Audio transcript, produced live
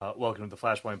Welcome to the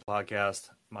Flashpoint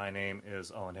Podcast. My name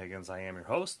is Owen Higgins. I am your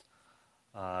host.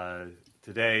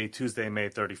 Today, Tuesday, May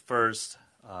 31st,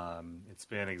 it's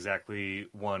been exactly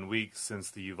 1 week since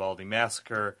the Uvalde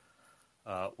massacre,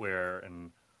 where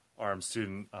an armed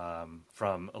student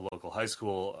from a local high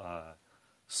school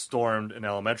stormed an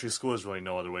elementary school. There's really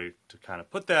no other way to kind of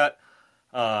put that,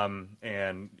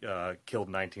 and killed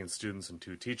 19 students and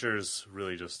 2 teachers.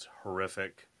 Really just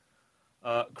horrific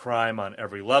crime on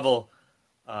every level.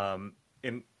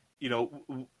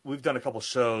 We've done a couple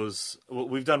shows.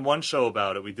 We've done one show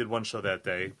about it. We did one show that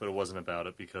day, but it wasn't about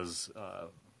it because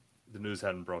the news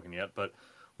hadn't broken yet. But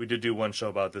we did do one show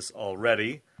about this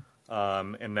already.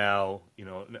 And now,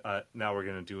 now we're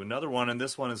going to do another one. And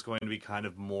this one is going to be kind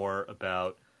of more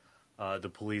about the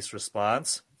police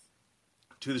response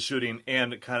to the shooting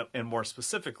and more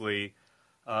specifically,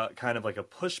 kind of like a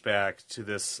pushback to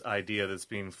this idea that's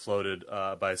being floated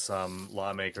by some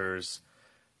lawmakers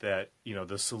that,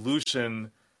 the solution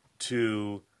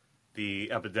to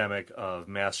the epidemic of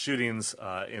mass shootings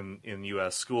in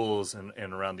U.S. schools and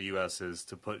around the U.S. is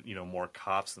to put, more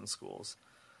cops in schools.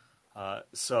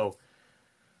 So,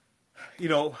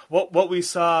 what we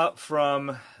saw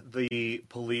from the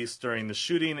police during the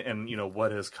shooting and,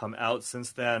 what has come out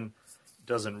since then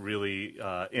doesn't really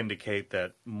indicate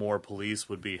that more police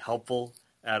would be helpful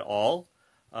at all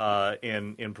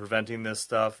in preventing this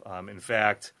stuff. In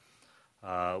fact,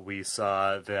 we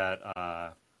saw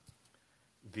that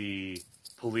the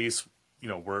police,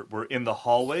 were in the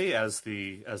hallway as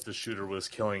the shooter was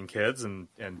killing kids and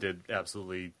did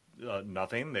absolutely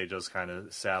nothing. They just kind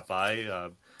of sat by. I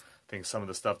think some of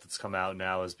the stuff that's come out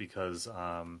now is because,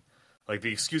 the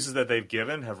excuses that they've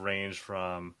given have ranged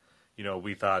from,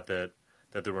 we thought that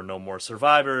there were no more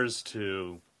survivors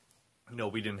to,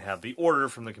 we didn't have the order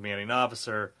from the commanding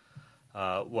officer,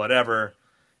 whatever.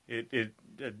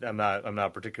 I'm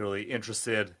not particularly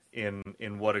interested in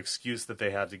what excuse that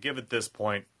they have to give at this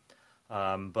point.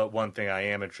 But one thing I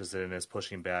am interested in is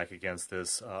pushing back against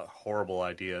this horrible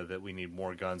idea that we need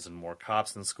more guns and more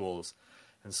cops in schools.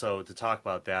 And so to talk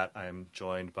about that, I'm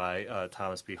joined by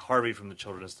Thomas B. Harvey from the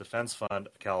Children's Defense Fund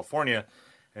of California.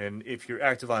 And if you're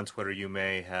active on Twitter, you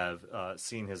may have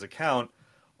seen his account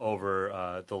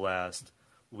over the last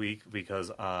week,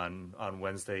 because on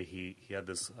Wednesday he had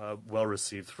this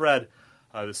well-received thread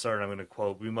that started, I'm going to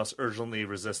quote, "We must urgently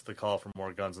resist the call for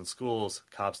more guns in schools.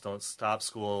 Cops don't stop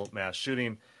school mass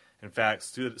shooting. In fact,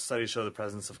 studies show the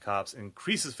presence of cops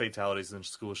increases fatalities in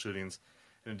school shootings,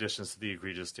 in addition to the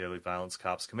egregious daily violence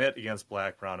cops commit against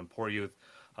Black, brown, and poor youth."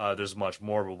 There's much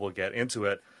more, but we'll get into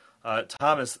it.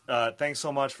 Thomas, thanks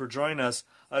so much for joining us.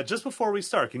 Just before we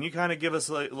start, can you kind of give us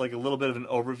like a little bit of an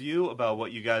overview about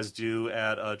what you guys do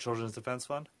at Children's Defense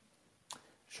Fund?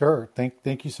 Sure.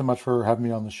 Thank you so much for having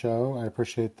me on the show. I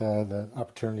appreciate the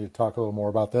opportunity to talk a little more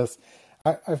about this.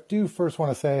 I do first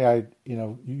want to say,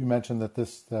 you mentioned that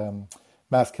this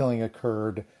mass killing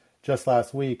occurred just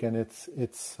last week, and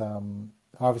it's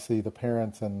obviously the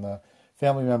parents and the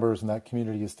family members in that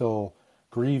community is still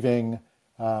grieving.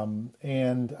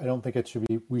 And I don't think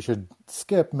we should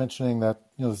skip mentioning that,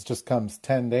 this just comes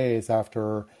 10 days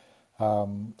after a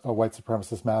white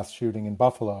supremacist mass shooting in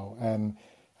Buffalo. And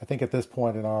I think at this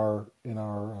point in our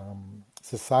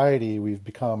society, we've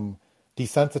become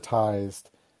desensitized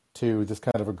to this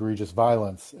kind of egregious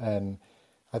violence. And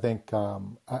I think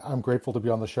I'm grateful to be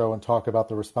on the show and talk about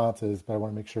the responses, but I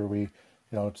want to make sure we,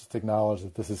 just acknowledge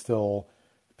that this is still,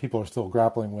 people are still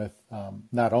grappling with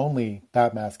not only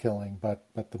that mass killing, but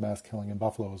the mass killing in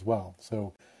Buffalo as well.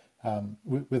 So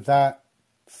with that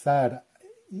said,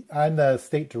 I'm the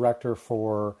state director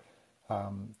for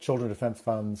Children's Defense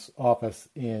Fund's office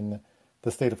in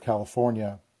the state of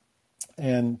California.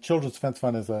 And Children's Defense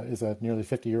Fund is a nearly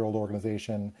 50-year-old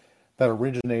organization that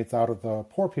originates out of the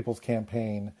Poor People's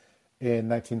Campaign in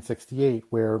 1968,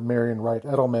 where Marian Wright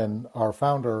Edelman, our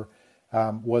founder,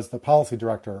 was the policy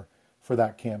director for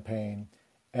that campaign.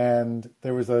 And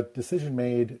there was a decision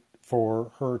made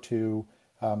for her to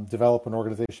develop an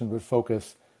organization that would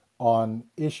focus on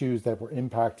issues that were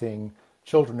impacting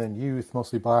children and youth,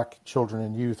 mostly Black children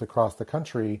and youth across the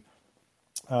country.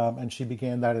 And she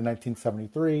began that in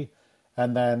 1973.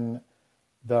 And then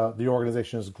the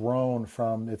organization has grown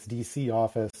from its DC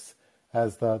office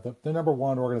as the number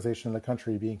one organization in the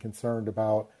country being concerned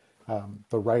about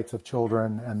the rights of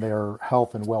children and their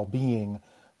health and well-being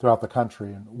throughout the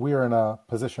country. And we are in a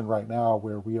position right now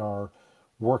where we are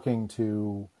working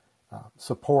to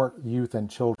support youth and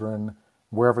children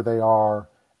wherever they are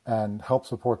and help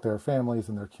support their families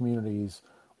and their communities,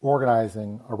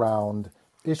 organizing around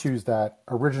issues that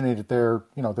originated their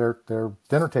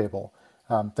dinner table.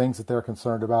 things that they're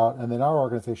concerned about, and then our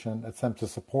organization attempts to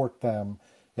support them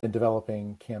in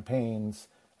developing campaigns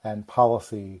and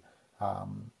policy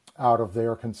out of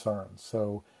their concerns.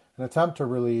 So an attempt to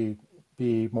really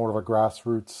be more of a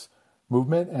grassroots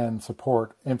movement and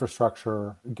support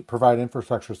infrastructure, provide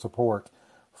infrastructure support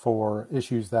for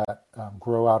issues that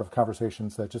grow out of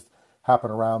conversations that just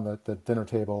happen around the dinner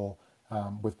table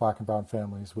with Black and brown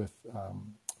families with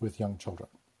young children.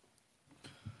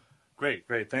 Great.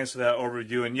 Thanks for that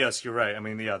overview. And yes, you're right. I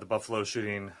mean, the Buffalo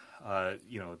shooting,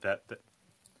 that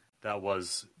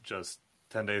was just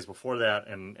 10 days before that,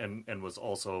 and was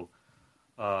also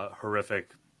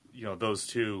horrific. Those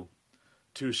two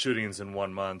shootings in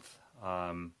 1 month.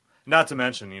 Not to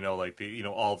mention,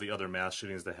 all the other mass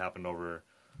shootings that happened over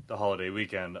the holiday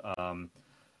weekend.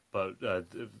 But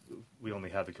we only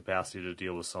have the capacity to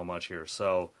deal with so much here.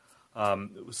 So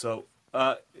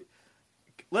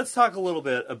let's talk a little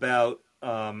bit about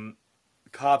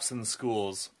cops in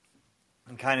schools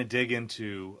and kind of dig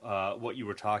into what you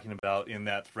were talking about in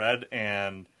that thread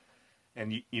and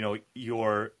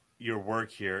your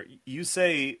work here. You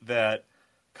say that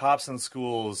cops in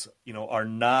schools, are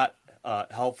not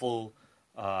helpful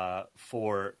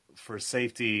for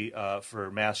safety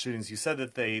for mass shootings. You said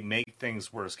that they make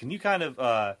things worse. Can you kind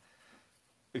of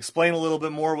explain a little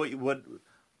bit more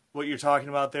what you're talking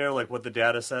about there, like what the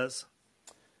data says?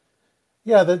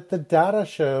 Yeah, the data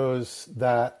shows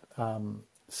that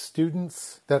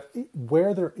students, that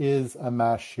where there is a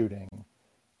mass shooting,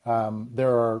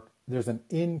 there's an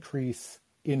increase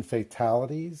in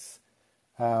fatalities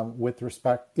with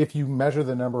respect, if you measure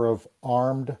the number of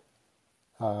armed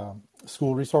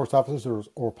school resource officers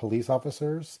or police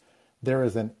officers, there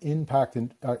is an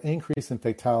increase in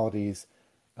fatalities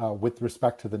with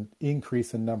respect to the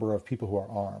increase in number of people who are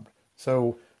armed.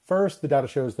 So first, the data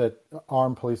shows that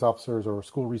armed police officers or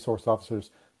school resource officers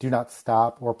do not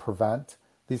stop or prevent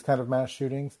these kind of mass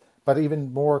shootings. But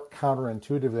even more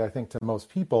counterintuitively, I think to most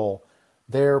people,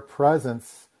 their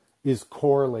presence is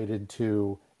correlated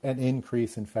to an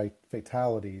increase in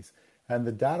fatalities. And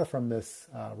the data from this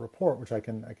report, which I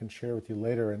can share with you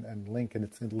later and link, and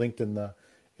it's linked in the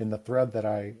thread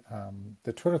that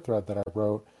the Twitter thread that I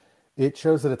wrote, it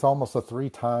shows that it's almost a 3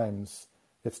 times.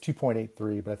 It's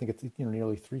 2.83, but I think it's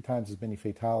nearly 3 times as many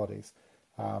fatalities.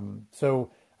 So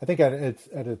I think at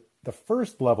the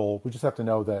first level, we just have to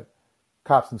know that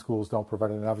cops in schools don't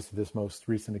prevent it. And obviously, this most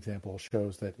recent example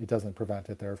shows that it doesn't prevent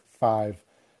it. There are 5.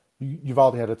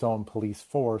 Uvalde had its own police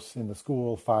force in the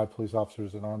school, 5 police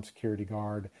officers, an armed security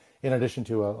guard, in addition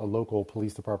to a local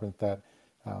police department that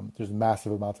there's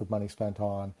massive amounts of money spent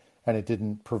on, and it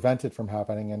didn't prevent it from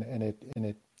happening, and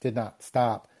it did not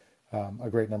stop a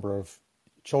great number of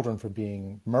children from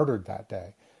being murdered that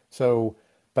day. So,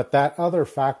 but that other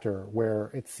factor where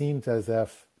it seems as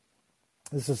if,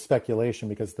 this is speculation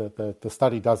because the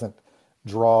study doesn't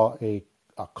draw a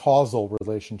causal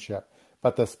relationship,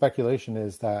 but the speculation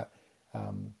is that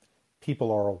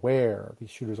people are aware, these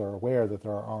shooters are aware that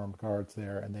there are armed guards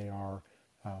there, and they are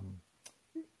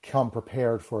come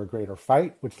prepared for a greater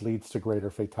fight, which leads to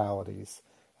greater fatalities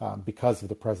because of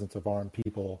the presence of armed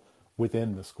people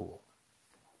within the school.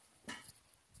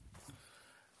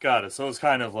 Got it. So it's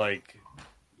kind of like,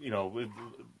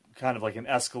 kind of like an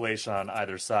escalation on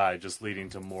either side, just leading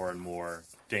to more and more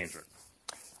danger.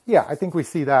 Yeah, I think we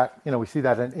see that. We see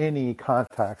that in any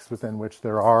context within which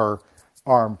there are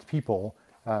armed people.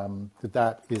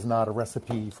 That is not a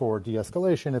recipe for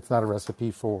de-escalation. It's not a recipe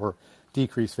for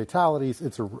decreased fatalities.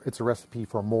 It's a recipe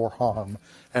for more harm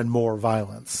and more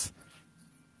violence.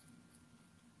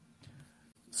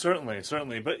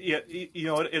 Certainly, but yeah,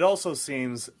 it also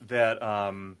seems that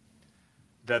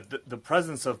that the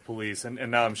presence of police, and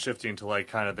now I'm shifting to like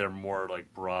kind of their more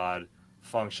like broad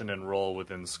function and role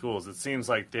within schools. It seems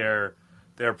like their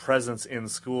presence in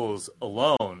schools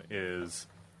alone is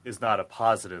not a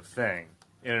positive thing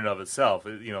in and of itself.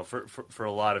 For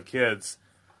a lot of kids,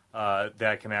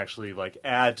 that can actually like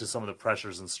add to some of the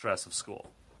pressures and stress of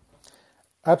school.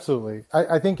 Absolutely,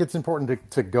 I think it's important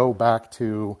to go back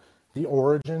to the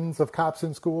origins of cops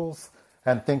in schools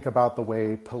and think about the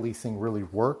way policing really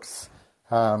works.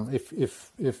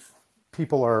 If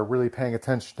people are really paying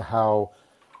attention to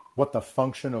what the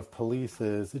function of police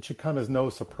is, it should come as no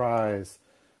surprise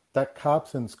that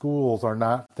cops in schools are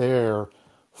not there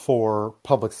for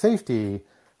public safety.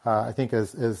 I think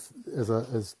as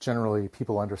generally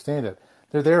people understand it,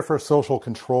 they're there for social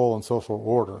control and social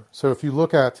order. So if you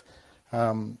look at,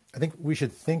 I think we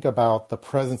should think about the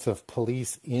presence of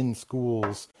police in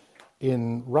schools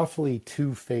in roughly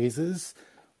 2 phases.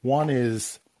 One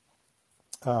is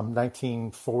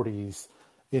 1940s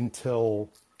until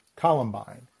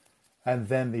Columbine. and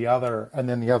then the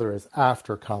other is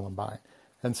after Columbine.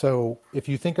 And so if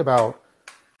you think about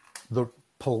the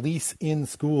police in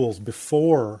schools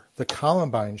before the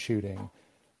Columbine shooting,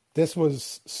 this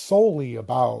was solely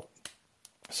about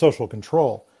social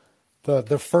control.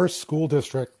 The first school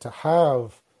district to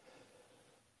have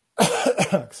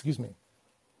excuse me,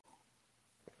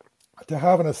 to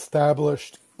have an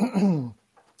established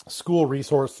school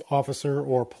resource officer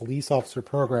or police officer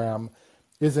program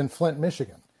is in Flint,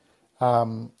 Michigan.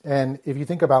 And if you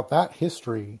think about that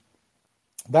history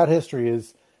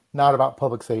is not about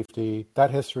public safety.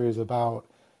 That history is about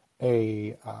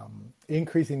a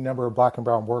increasing number of black and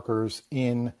brown workers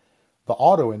in the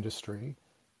auto industry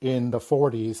in the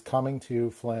 40s coming to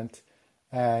Flint,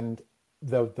 and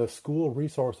the school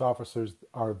resource officers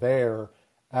are there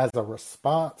as a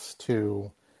response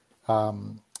to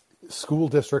school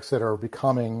districts that are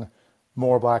becoming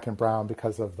more black and brown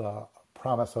because of the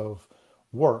promise of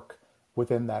work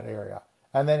within that area.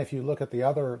 And then if you look at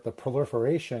the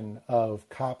proliferation of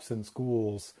cops in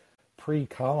schools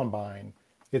pre-Columbine,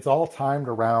 it's all timed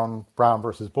around Brown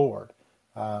versus Board.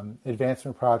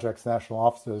 Advancement Project's national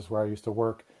offices, where I used to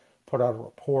work, put out a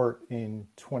report in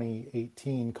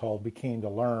 2018 called "We Came to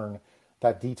Learn"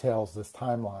 that details this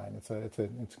timeline. It's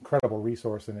an incredible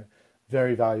resource and a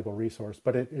very valuable resource.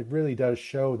 But it really does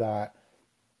show that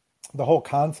the whole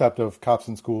concept of cops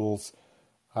in schools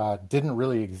didn't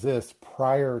really exist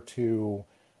prior to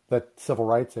the civil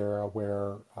rights era,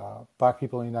 where black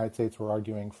people in the United States were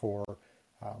arguing for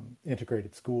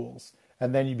integrated schools.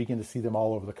 And then you begin to see them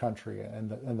all over the country, and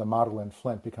the model in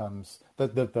Flint becomes,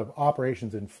 the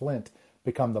operations in Flint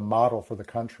become the model for the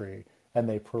country, and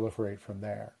they proliferate from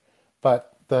there.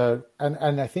 But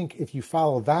and I think if you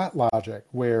follow that logic,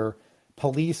 where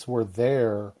police were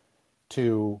there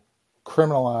to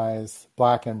criminalize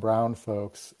black and brown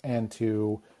folks and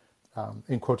to,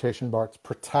 in quotation marks,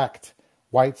 protect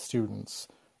white students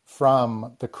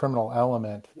from the criminal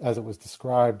element as it was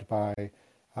described by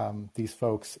these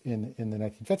folks in the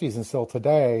 1950s, and still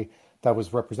today that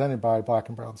was represented by black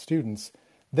and brown students,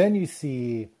 then you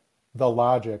see the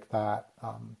logic that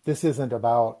this isn't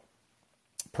about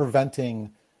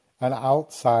preventing an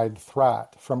outside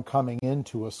threat from coming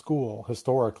into a school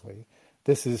historically.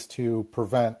 This is to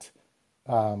prevent.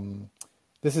 Well,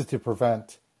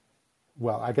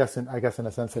 I guess in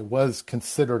a sense it was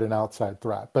considered an outside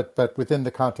threat, but within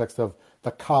the context of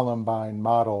the Columbine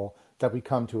model that we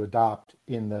come to adopt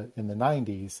in the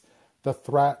 90s, the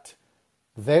threat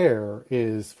there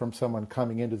is from someone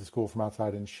coming into the school from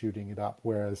outside and shooting it up.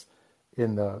 Whereas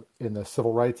in the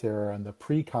civil rights era and the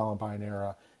pre-Columbine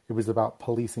era, it was about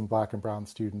policing black and brown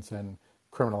students and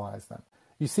criminalize them.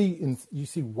 You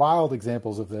see wild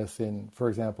examples of this in, for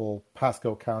example,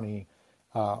 Pasco County,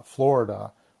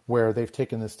 Florida, where they've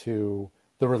taken this to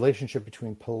the relationship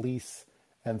between police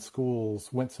and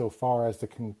schools went so far as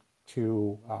to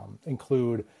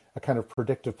include a kind of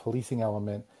predictive policing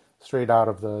element straight out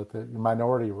of the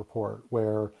Minority Report,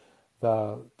 where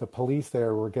the police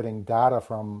there were getting data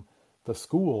from the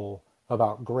school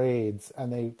about grades,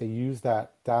 and they used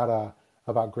that data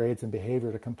about grades and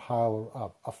behavior to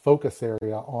compile a focus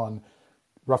area on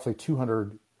roughly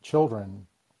 200 children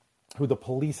who the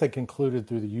police had concluded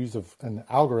through the use of an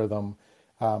algorithm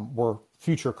were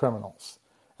future criminals.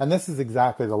 And this is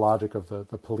exactly the logic of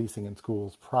the policing in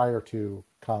schools prior to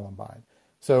Columbine.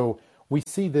 So we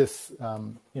see this,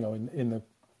 in the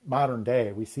modern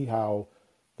day, we see how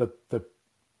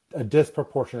a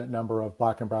disproportionate number of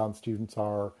black and brown students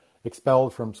are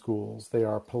expelled from schools. They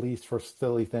are policed for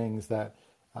silly things that,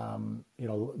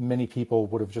 many people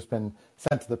would have just been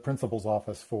sent to the principal's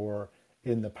office for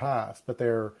in the past. But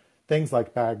they're things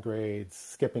like bad grades,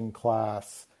 skipping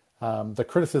class, the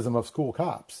criticism of school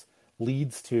cops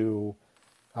leads to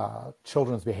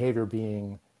children's behavior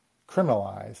being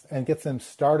criminalized and gets them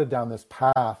started down this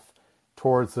path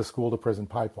towards the school to prison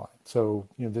pipeline. So,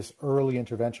 this early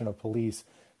intervention of police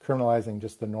criminalizing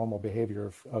just the normal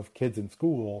behavior of kids in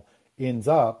school ends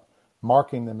up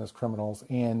marking them as criminals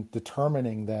and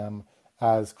determining them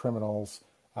as criminals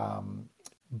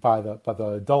by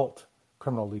the adult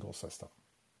criminal legal system.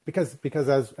 Because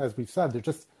as we've said,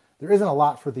 there isn't a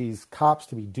lot for these cops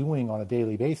to be doing on a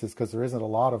daily basis, because there isn't a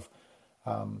lot of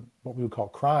what we would call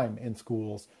crime in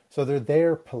schools. So they're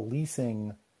there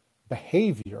policing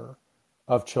behavior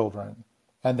of children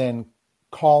and then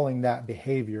calling that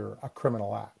behavior a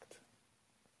criminal act.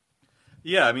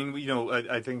 Yeah, I mean,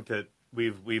 I think that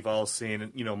we've all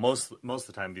seen, most of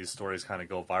the time these stories kind of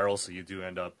go viral, so you do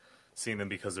end up seeing them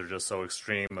because they're just so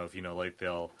extreme of, like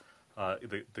they'll,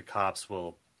 the cops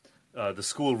will, the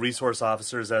school resource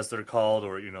officers, as they're called,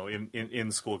 or,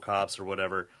 in school cops or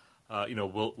whatever,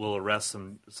 will arrest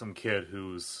some kid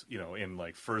who's in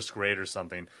like first grade or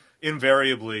something,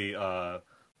 invariably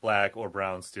black or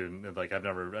brown student. Like I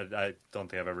don't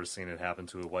think I've ever seen it happen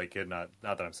to a white kid. Not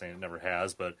that I'm saying it never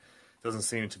has, but it doesn't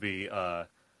seem to be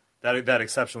that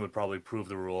exception would probably prove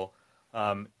the rule.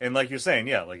 And like you're saying,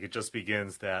 yeah, like it just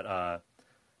begins that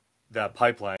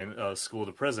pipeline, school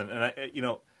to prison. And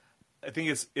I think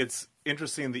it's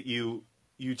interesting that you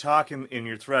talk in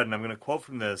your thread, and I'm going to quote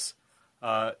from this.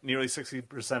 Nearly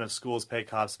 60% of schools pay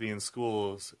cops to be in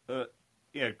schools.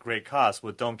 Great cost.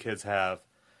 What don't kids have?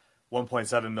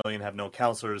 1.7 million have no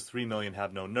counselors. 3 million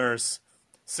have no nurse.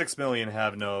 6 million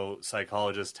have no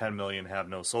psychologist. 10 million have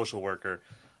no social worker.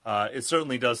 It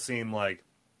certainly does seem like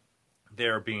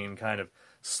they're being kind of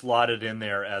slotted in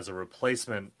there as a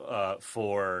replacement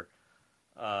for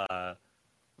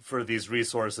these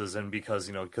resources, and because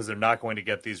they're not going to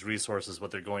get these resources,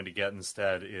 what they're going to get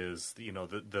instead is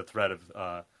the threat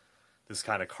of this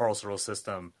kind of carceral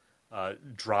system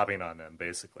dropping on them,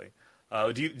 basically.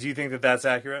 Do you think that that's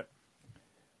accurate?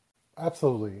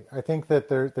 Absolutely. I think that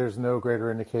there's no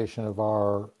greater indication of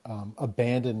our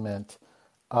abandonment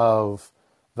of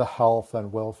the health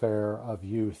and welfare of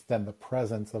youth than the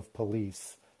presence of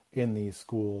police in these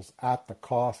schools at the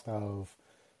cost of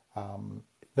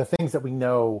the things that we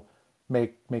know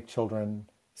make children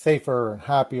safer and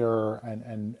happier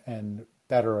and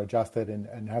better adjusted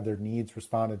and have their needs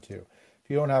responded to. If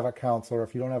you don't have a counselor,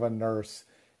 if you don't have a nurse,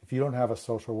 if you don't have a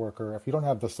social worker, if you don't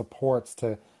have the supports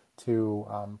to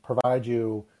provide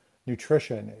you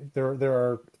nutrition,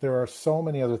 there are so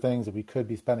many other things that we could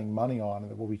be spending money on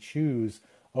that we choose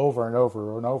over and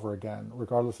over and over again,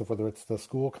 regardless of whether it's the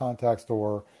school context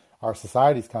or our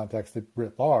society's context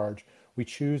writ large. We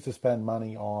choose to spend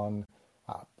money on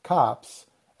cops,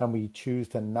 and we choose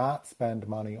to not spend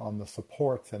money on the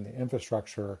supports and the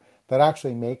infrastructure that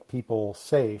actually make people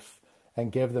safe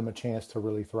and give them a chance to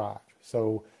really thrive.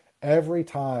 So every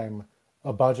time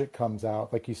a budget comes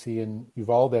out, like you see in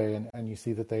Uvalde, and you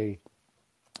see that they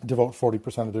devote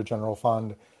 40% of their general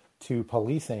fund to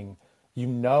policing, you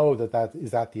know that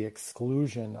is at the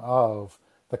exclusion of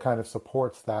the kind of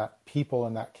supports that people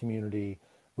in that community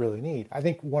really need. I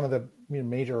think one of the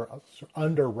major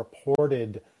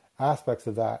underreported aspects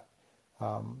of that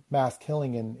mass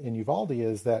killing in Uvalde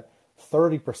is that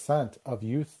 30% of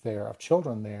youth there, of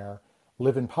children there,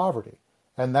 live in poverty.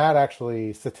 And that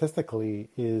actually statistically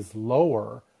is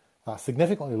lower,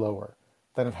 significantly lower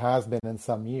than it has been in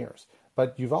some years.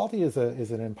 But Uvalde is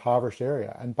an impoverished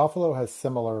area, and Buffalo has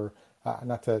similar.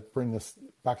 Not to bring this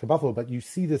back to Buffalo, but you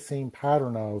see the same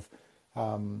pattern of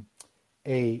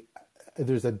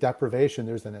there's a deprivation,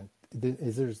 there's an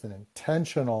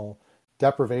intentional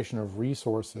deprivation of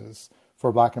resources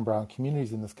for Black and brown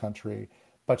communities in this country,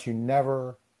 but you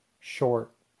never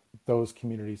short those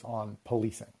communities on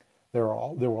policing. There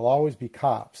will always be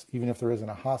cops, even if there isn't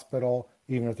a hospital,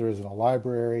 even if there isn't a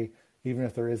library, even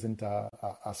if there isn't a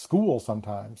school.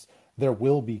 Sometimes there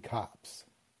will be cops.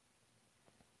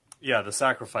 Yeah, the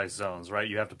sacrifice zones, right?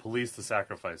 You have to police the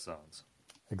sacrifice zones.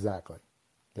 Exactly.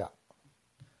 Yeah.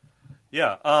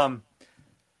 Yeah.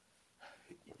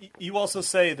 You also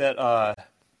say that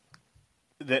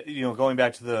going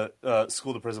back to the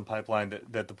school to prison pipeline,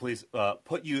 that the police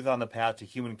put youth on the path to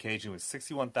human caging with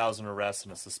 61,000 arrests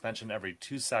and a suspension every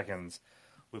 2 seconds,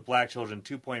 with Black children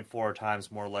 2.4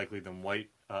 times more likely than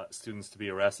white students to be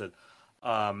arrested.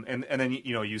 And then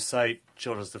you cite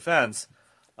Children's Defense.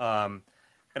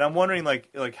 And I'm wondering,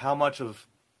 like how much of,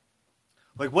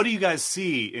 like, what do you guys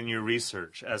see in your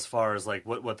research as far as like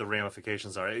what the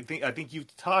ramifications are? I think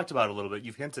you've talked about it a little bit,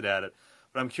 you've hinted at it,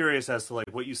 but I'm curious as to like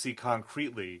what you see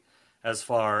concretely as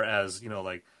far as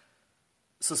like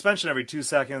suspension every 2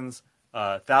 seconds,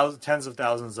 tens of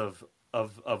thousands of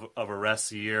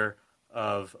arrests a year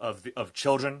of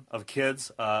children, of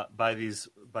kids by these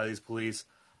police.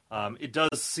 It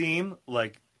does seem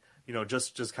like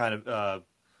just kind of.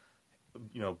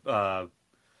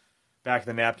 Back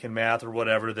the napkin math or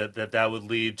whatever, that would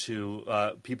lead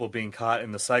to people being caught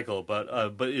in the cycle. But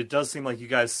it does seem like you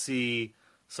guys see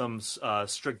some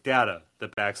strict data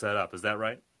that backs that up. Is that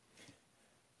right?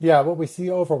 Yeah, what we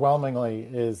see overwhelmingly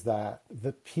is that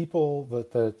the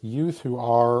youth who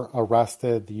are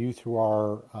arrested, the youth who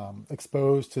are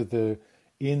exposed to the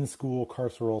in-school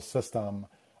carceral system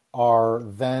are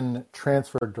then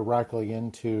transferred directly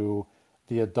into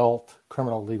the adult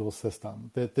criminal legal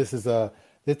system. That this is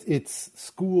it's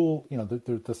school,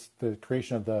 the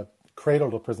creation of the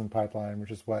cradle to prison pipeline,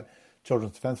 which is what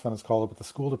Children's Defense Fund has called it, but the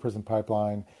school to prison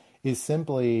pipeline is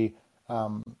simply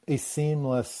a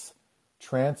seamless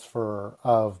transfer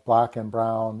of Black and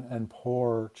brown and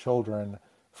poor children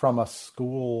from a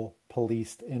school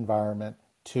policed environment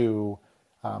to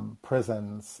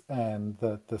prisons and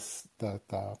the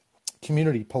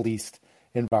community policed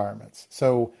environments.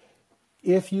 So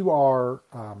if you are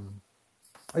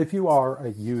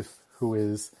a youth who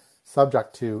is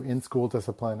subject to in-school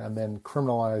discipline and then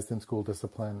criminalized in-school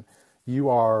discipline, you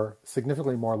are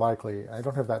significantly more likely, I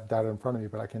don't have that data in front of me,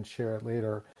 but I can share it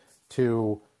later,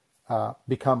 to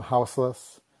become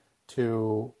houseless,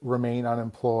 to remain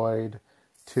unemployed,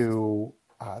 to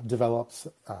develop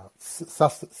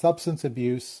substance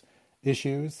abuse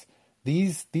issues.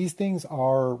 These things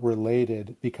are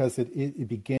related because it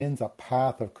begins a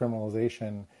path of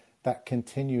criminalization that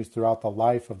continues throughout the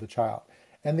life of the child.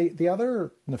 And the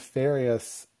other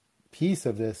nefarious piece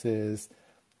of this is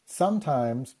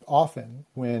sometimes, often,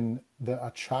 when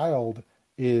a child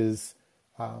is,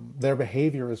 their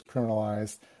behavior is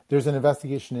criminalized, there's an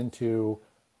investigation into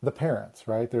the parents,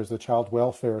 right? There's a child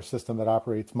welfare system that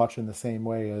operates much in the same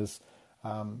way as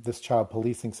this child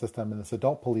policing system and this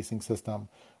adult policing system,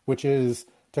 which is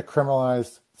to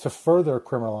further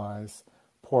criminalize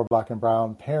poor Black and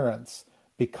brown parents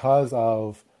because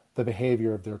of the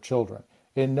behavior of their children.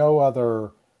 In no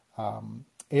other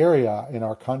area in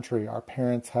our country are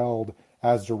parents held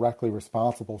as directly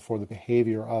responsible for the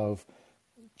behavior of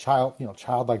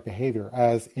childlike behavior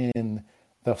as in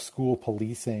the school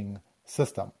policing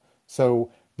system.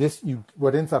 So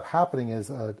what ends up happening is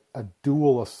a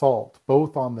dual assault,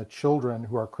 both on the children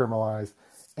who are criminalized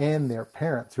and their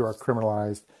parents who are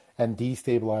criminalized and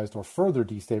destabilized or further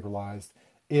destabilized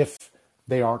if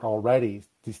they aren't already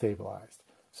destabilized.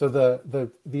 So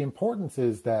the importance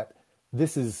is that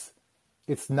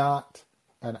it's not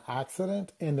an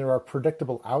accident, and there are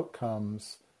predictable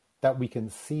outcomes that we can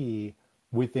see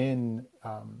within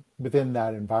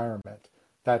that environment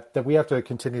that we have to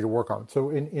continue to work on.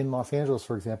 So in Los Angeles,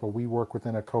 for example, we work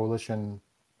within a coalition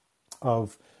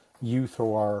of youth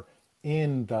who are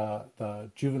in the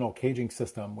juvenile caging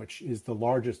system, which is the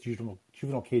largest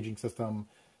juvenile caging system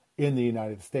in the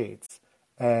United States.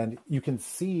 And you can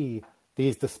see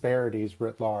these disparities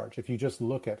writ large. If you just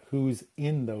look at who's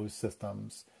in those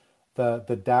systems,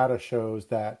 the data shows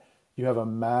that you have a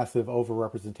massive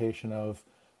overrepresentation of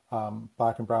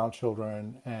Black and brown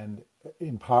children and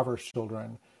impoverished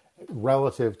children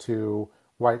relative to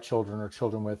white children or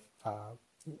children with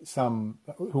some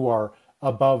who are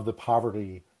above the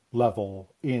poverty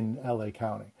level in LA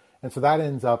County. And so that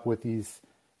ends up with these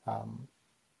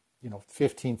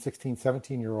 15, 16,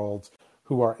 17-year-olds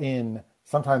who are in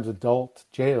sometimes adult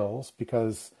jails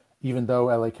because even though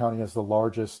LA County has the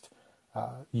largest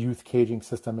youth caging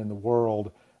system in the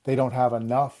world, they don't have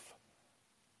enough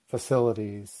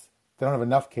facilities, they don't have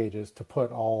enough cages to put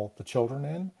all the children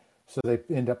in, so they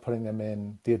end up putting them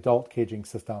in the adult caging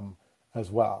system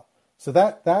as well. So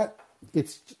that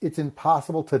it's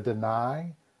impossible to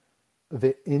deny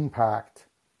the impact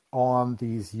on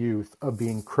these youth of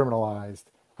being criminalized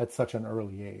at such an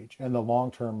early age and the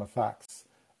long-term effects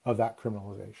of that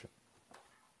criminalization.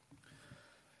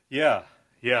 Yeah.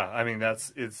 I mean,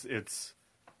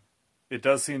 it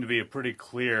does seem to be a pretty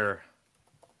clear,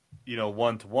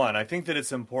 one-to-one. I think that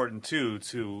it's important too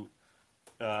to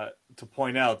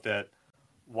point out that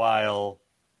while,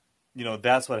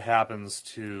 that's what happens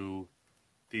to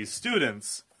these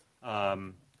students,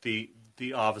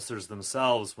 the officers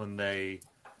themselves when they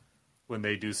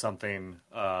do something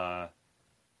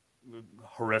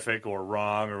horrific or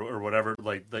wrong or whatever,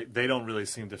 like they don't really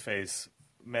seem to face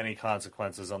many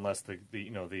consequences unless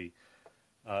the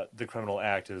criminal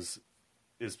act is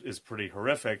pretty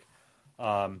horrific.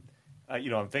 I'm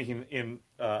thinking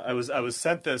I was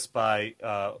sent this by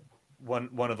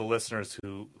one of the listeners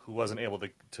who wasn't able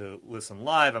to listen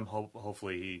live.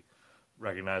 Hopefully he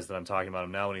recognized that I'm talking about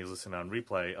him now when he's listening on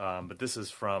replay. But this is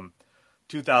from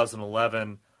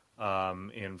 2011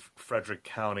 in Frederick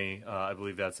County. I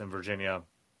believe that's in Virginia.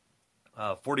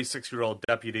 46-year-old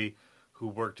deputy who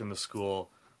worked in the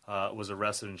school was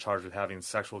arrested and charged with having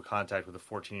sexual contact with a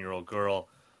 14-year-old girl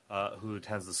who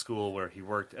attends the school where he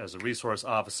worked as a resource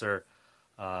officer.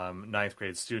 Ninth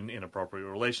grade student, inappropriate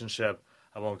relationship.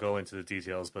 I won't go into the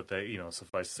details, but they,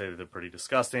 suffice to say that they're pretty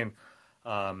disgusting.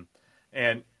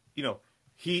 And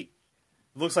he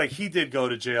looks like he did go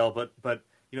to jail, but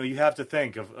you have to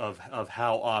think of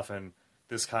how often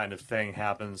this kind of thing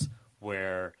happens,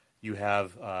 where you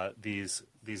have these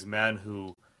men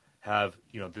who have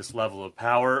this level of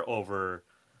power over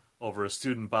a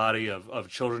student body of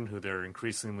children who they're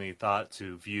increasingly thought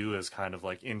to view as kind of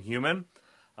like inhuman,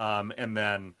 and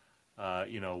then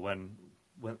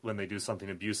when they do something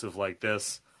abusive like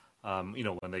this,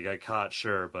 when they get caught,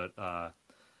 sure, but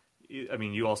I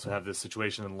mean, you also have this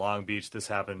situation in Long Beach. This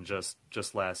happened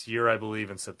just last year, I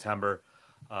believe, in September,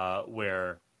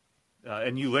 where,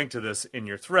 and you link to this in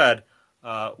your thread,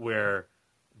 where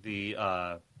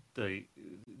the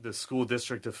school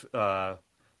district of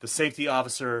the safety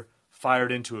officer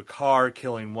fired into a car,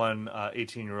 killing one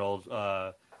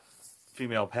 18-year-old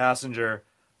female passenger.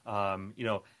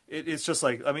 It's just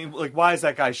like, I mean, like, why is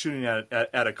that guy shooting at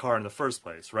a car in the first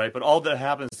place, right? But all that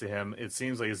happens to him, it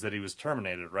seems like, is that he was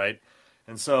terminated, right?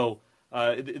 And so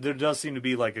there does seem to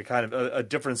be like a kind of a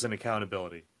difference in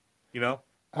accountability, you know?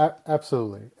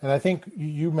 Absolutely. And I think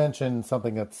you mentioned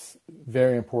something that's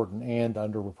very important and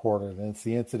underreported, and it's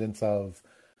the incidence of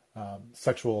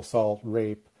sexual assault,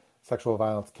 rape, sexual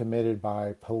violence committed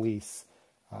by police,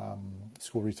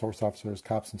 school resource officers,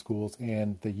 cops in schools,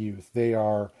 and the youth. They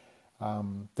are,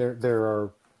 there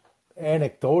are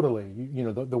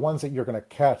anecdotally, the ones that you're going to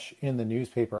catch in the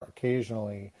newspaper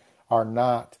occasionally are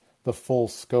not the full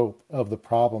scope of the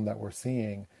problem that we're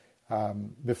seeing.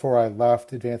 Before I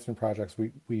left Advancement Projects,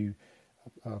 we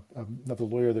another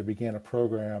lawyer that began a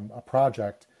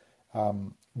project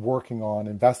working on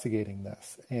investigating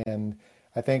this. And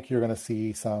I think you're going to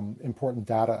see some important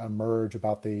data emerge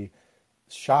about the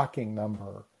shocking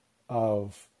number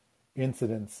of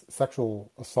incidents,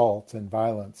 sexual assaults and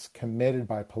violence committed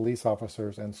by police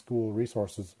officers and school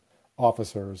resources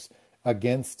officers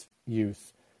against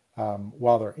youth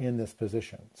while they're in this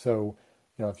position. So,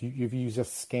 if you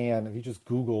just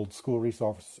Googled school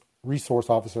resource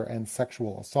officer and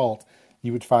sexual assault,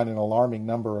 you would find an alarming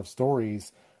number of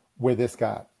stories where this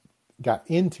got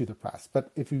into the press.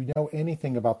 But if you know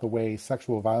anything about the way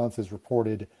sexual violence is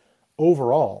reported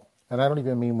overall, and I don't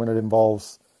even mean when it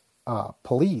involves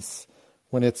police,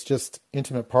 when it's just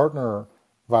intimate partner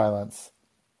violence,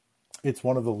 it's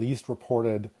one of the least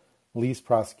reported, least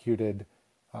prosecuted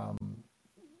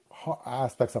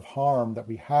aspects of harm that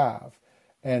we have.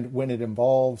 And when it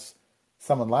involves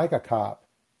someone like a cop,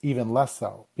 even less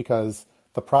so, because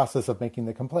the process of making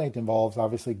the complaint involves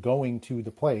obviously going to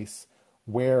the place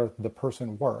where the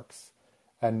person works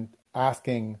and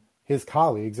asking his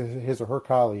colleagues, his or her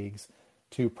colleagues,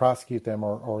 to prosecute them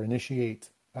or initiate,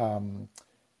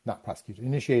 not prosecute,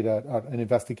 initiate an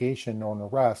investigation or an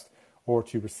arrest, or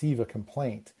to receive a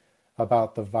complaint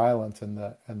about the violence and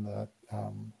the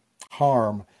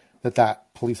harm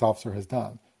that police officer has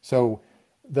done. So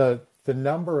the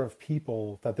number of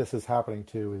people that this is happening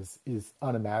to is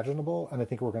unimaginable, and I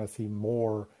think we're going to see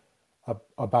more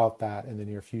about that in the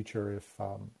near future if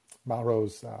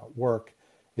Mauro's work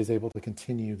is able to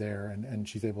continue there and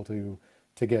she's able to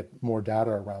get more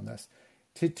data around this.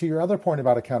 To your other point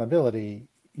about accountability,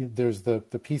 there's the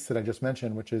piece that I just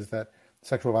mentioned, which is that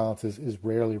sexual violence is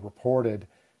rarely reported,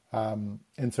 and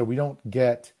so we don't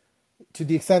get, to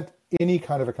the extent any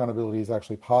kind of accountability is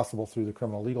actually possible through the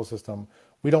criminal legal system,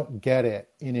 we don't get it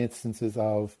in instances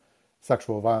of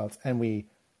sexual violence, and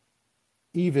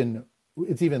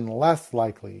it's even less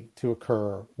likely to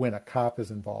occur when a cop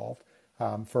is involved,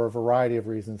 for a variety of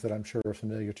reasons that I'm sure are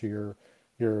familiar to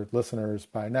your listeners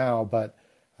by now. But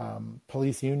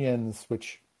police unions,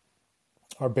 which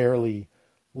are barely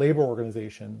labor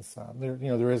organizations,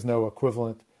 there is no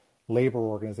equivalent labor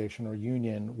organization or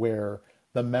union where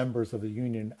the members of the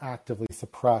union actively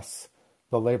suppress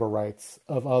the labor rights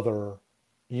of other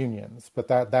unions. But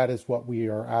that is what we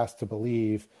are asked to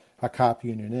believe a cop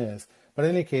union is. But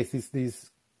in any case,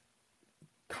 these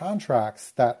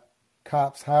contracts that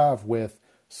cops have with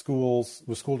schools,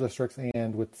 with school districts,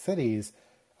 and with cities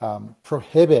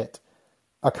prohibit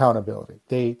accountability.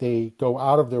 They go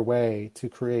out of their way to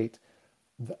create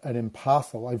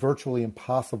a virtually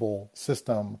impossible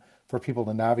system for people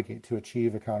to navigate to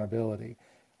achieve accountability.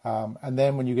 And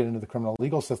then when you get into the criminal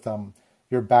legal system,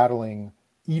 you're battling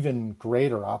even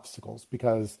greater obstacles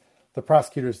because the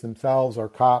prosecutors themselves are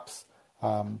cops.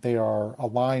 They are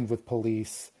aligned with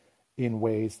police in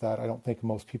ways that I don't think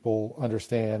most people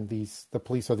understand. The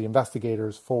police are the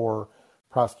investigators for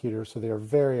prosecutors, so they are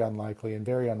very unlikely and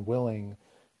very unwilling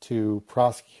to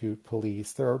prosecute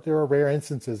police. There are rare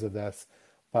instances of this,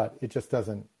 but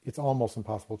it's almost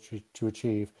impossible to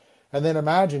achieve. And then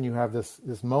imagine you have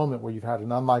this moment where you've had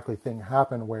an unlikely thing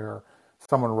happen where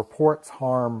someone reports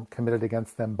harm committed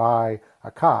against them by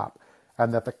a cop,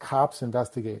 and that the cops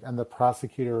investigate and the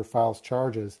prosecutor files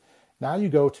charges. Now you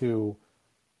go to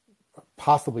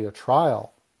possibly a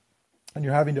trial, and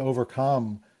you're having to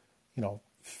overcome,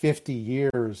 50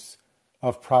 years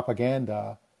of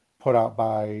propaganda put out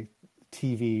by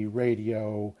TV,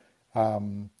 radio,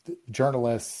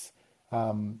 journalists,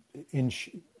 that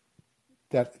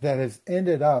has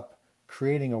ended up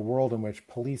creating a world in which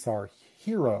police are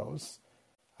heroes,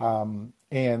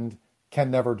 and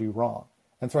can never do wrong.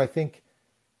 And so I think,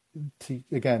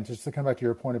 again, just to come back to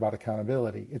your point about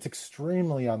accountability, it's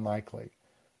extremely unlikely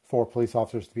for police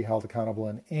officers to be held accountable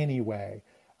in any way,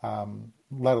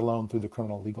 let alone through the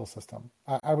criminal legal system.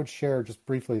 I would share just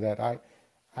briefly that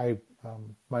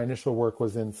my initial work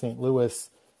was in St. Louis,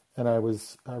 and I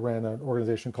ran an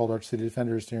organization called Arch City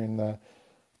Defenders during the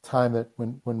time that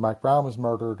when Mike Brown was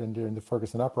murdered and during the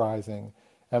Ferguson uprising.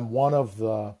 And one of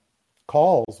the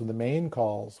main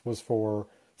calls was for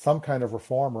some kind of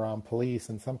reform around police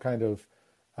and some kind of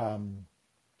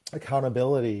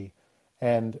accountability.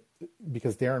 And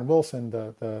because Darren Wilson,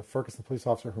 the Ferguson police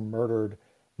officer who murdered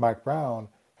Mike Brown,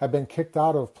 had been kicked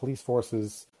out of police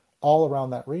forces all around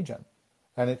that region.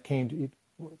 And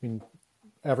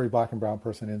every black and brown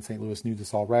person in St. Louis knew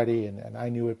this already, and I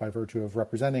knew it by virtue of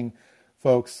representing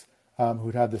folks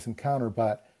who'd had this encounter.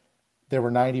 But there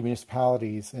were 90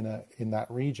 municipalities in that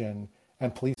region,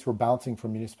 and police were bouncing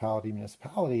from municipality to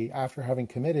municipality after having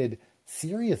committed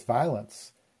serious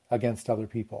violence against other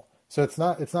people. So it's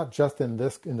not just in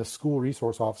the school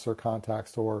resource officer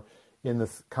context or in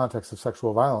the context of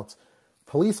sexual violence.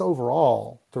 Police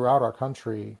overall throughout our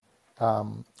country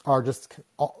are just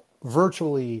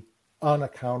virtually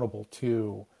unaccountable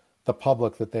to the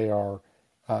public that they are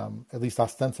at least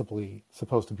ostensibly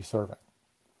supposed to be serving.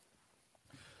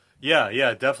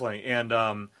 Yeah, definitely. And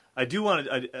I do want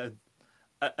to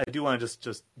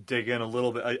just dig in a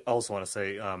little bit. I also want to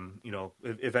say,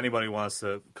 if anybody wants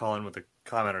to call in with a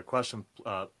comment or question,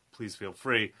 please feel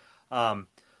free.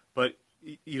 But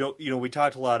we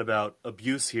talked a lot about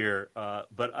abuse here,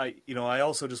 but I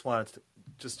also just wanted to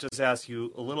just ask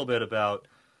you a little bit about,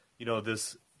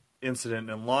 this incident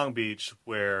in Long Beach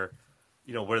where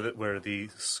the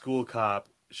school cop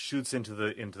shoots into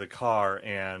the car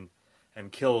and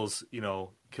kills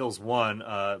one,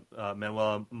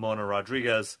 Manuela Mona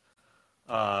Rodriguez.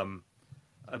 I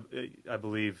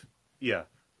believe, yeah,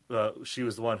 she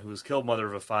was the one who was killed, mother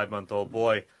of a 5-month-old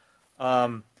boy.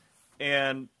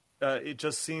 And it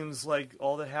just seems like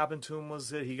all that happened to him was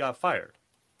that he got fired.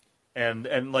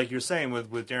 And like you're saying with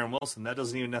Darren Wilson, that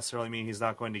doesn't even necessarily mean he's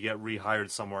not going to get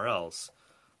rehired somewhere else.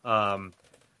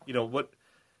 What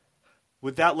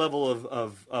with that level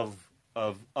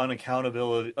of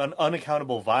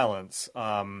unaccountable violence,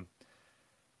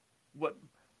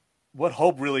 what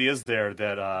hope really is there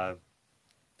that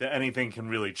anything can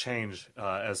really change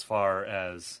as far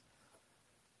as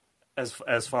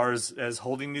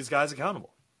holding these guys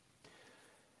accountable?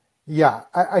 Yeah,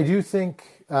 I do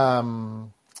think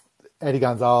Eddie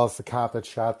Gonzalez, the cop that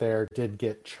shot there, did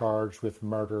get charged with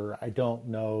murder. I don't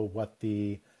know what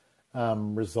the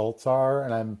results are,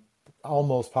 and I'm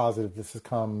almost positive this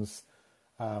comes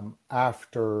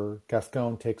after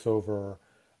Gascon takes over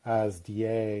as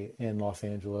DA in Los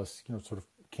Angeles, sort of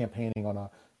campaigning on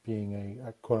being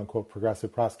a quote unquote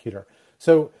progressive prosecutor.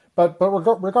 So, but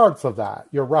regardless of that,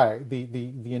 you're right.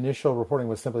 The initial reporting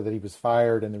was simply that he was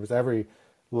fired, and there was every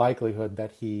likelihood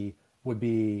that he would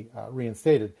be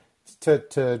reinstated.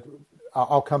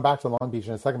 I'll come back to Long Beach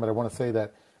in a second, but I want to say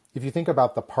that if you think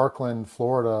about the Parkland,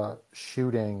 Florida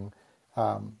shooting,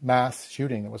 mass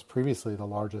shooting, it was previously the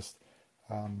largest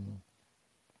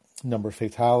number of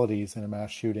fatalities in a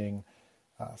mass shooting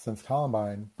since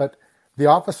Columbine. But the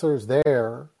officers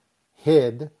there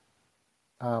hid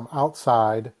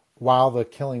outside while the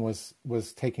killing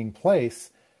was taking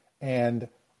place, and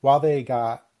while they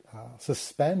got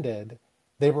suspended,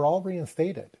 they were all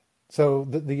reinstated. So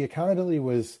the accountability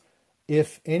was,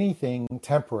 if anything,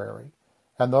 temporary,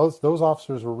 and those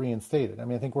officers were reinstated. I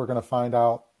mean, I think we're going to find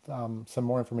out some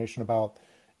more information about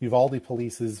Uvalde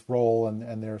Police's role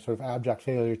and their sort of abject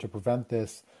failure to prevent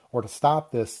this or to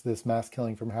stop this mass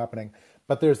killing from happening.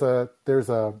 But there's a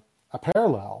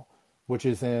parallel, which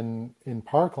is in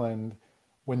Parkland,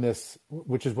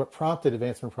 which is what prompted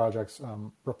Advancement Project's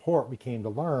report. We came to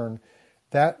learn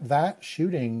that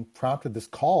shooting prompted this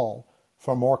call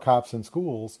for more cops in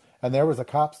schools, and there was a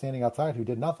cop standing outside who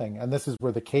did nothing. And this is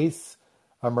where the case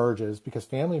emerges, because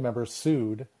family members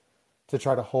sued to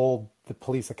try to hold the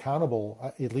police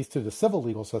accountable, at least through the civil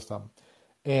legal system.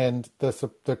 And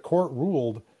the court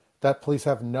ruled that police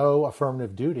have no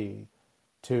affirmative duty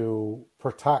to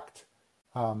protect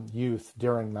youth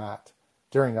during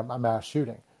a mass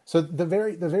shooting. So the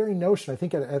very notion, I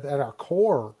think at our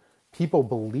core, people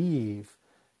believe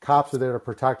cops are there to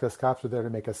protect us, cops are there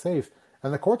to make us safe.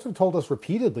 And the courts have told us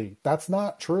repeatedly that's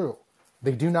not true.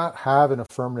 They do not have an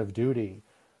affirmative duty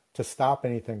to stop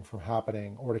anything from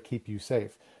happening or to keep you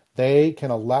safe. They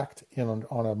can elect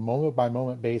on a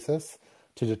moment-by-moment basis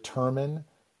to determine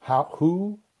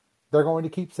who they're going to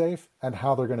keep safe and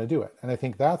how they're going to do it. And I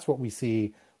think that's what we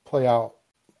see play out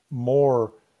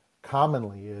more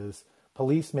commonly is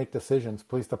police make decisions,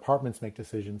 police departments make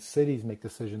decisions, cities make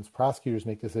decisions, prosecutors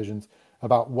make decisions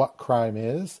about what crime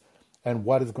is and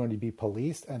what is going to be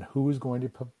policed and who is going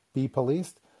to be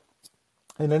policed.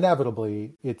 And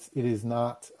inevitably, it is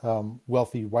not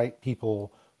wealthy white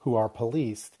people who are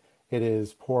policed. It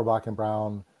is poor black and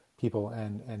brown people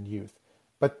and youth.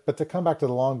 But to come back to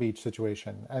the Long Beach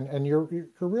situation, and your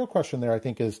real question there, I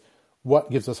think, is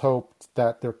what gives us hope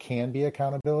that there can be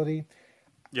accountability.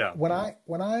 Yeah. When I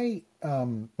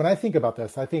think about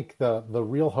this, I think the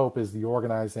real hope is the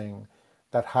organizing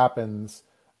that happens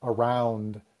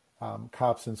around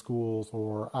cops in schools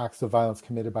or acts of violence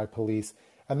committed by police.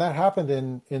 And that happened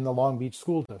in the Long Beach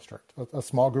School District. A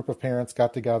small group of parents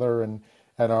got together and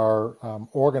are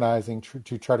organizing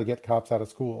to try to get cops out of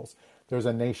schools. There's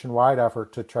a nationwide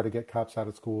effort to try to get cops out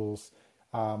of schools.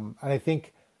 And I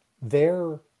think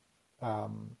their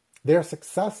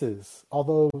successes,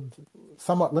 although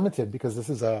somewhat limited, because this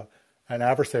is an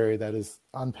adversary that is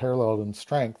unparalleled in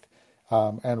strength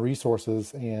and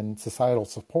resources and societal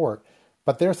support,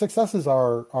 but their successes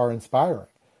are inspiring.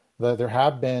 There's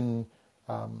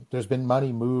been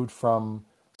money moved from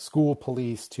school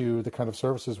police to the kind of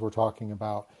services we're talking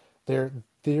about.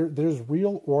 There's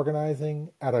real organizing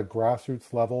at a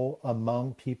grassroots level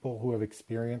among people who have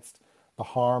experienced the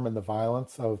harm and the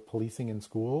violence of policing in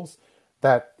schools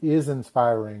that is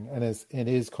inspiring and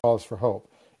is cause for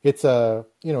hope. It's a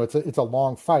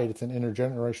long fight. It's an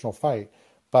intergenerational fight,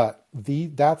 but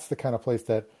that's the kind of place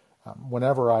that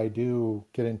whenever I do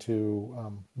get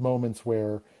into moments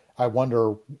where I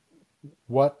wonder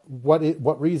what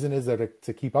reason is there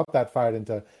to keep up that fight and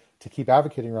to keep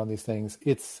advocating around these things,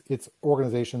 it's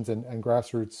organizations and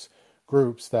grassroots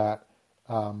groups that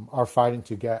are fighting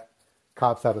to get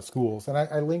cops out of schools. And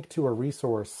I link to a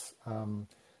resource,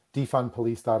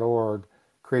 defundpolice.org,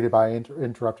 created by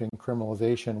Interrupting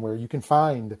Criminalization, where you can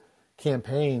find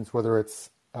campaigns, whether it's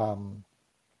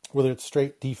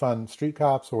straight defund street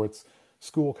cops or it's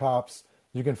school cops.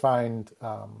 You can find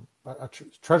a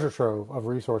treasure trove of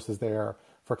resources there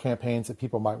for campaigns that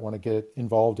people might want to get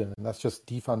involved in. And that's just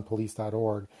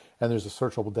defundpolice.org. And there's a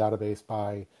searchable database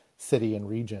by city and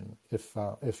region if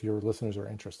your listeners are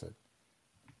interested.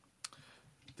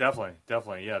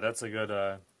 Definitely. Yeah, that's good.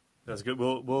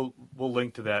 We'll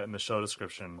link to that in the show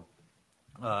description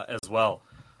as well.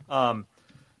 I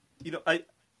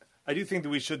do think that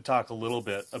we should talk a little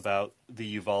bit about the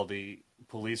Uvalde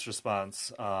police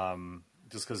response,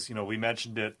 just because we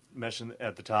mentioned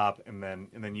at the top, and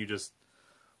then you just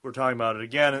were talking about it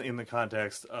again in the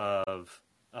context of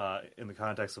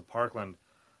Parkland.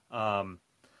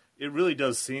 It really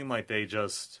does seem like they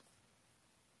just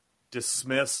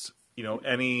dismissed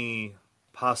any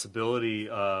possibility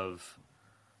of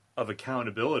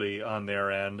accountability on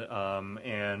their end,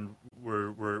 and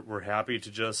we're happy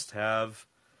to just have.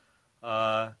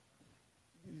 Well,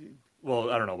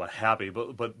 I don't know about happy,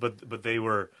 but they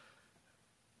were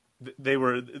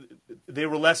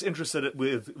less interested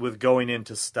with going in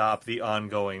to stop the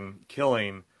ongoing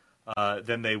killing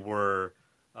than they were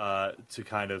to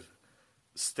kind of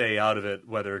stay out of it,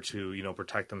 whether to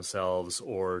protect themselves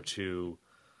or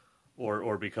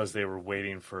because they were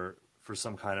waiting for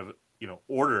some kind of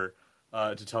order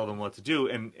to tell them what to do.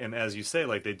 And as you say,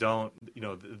 like they don't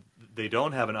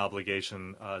have an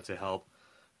obligation to help,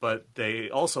 but they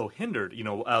also hindered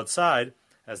outside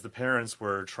as the parents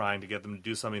were trying to get them to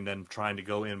do something, then trying to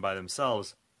go in by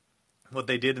themselves. What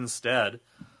they did instead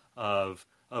of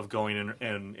going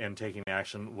in and taking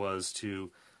action was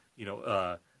to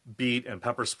beat and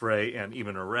pepper spray and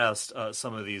even arrest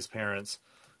some of these parents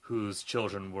whose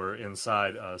children were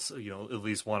inside, at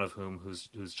least one of whom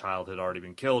whose child had already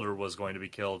been killed or was going to be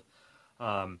killed.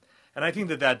 And I think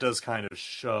that does kind of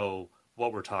show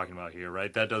what we're talking about here,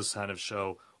 right? That does kind of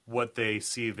show what they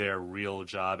see their real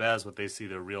job as, what they see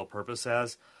their real purpose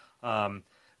as.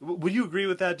 Would you agree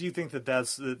with that? Do you think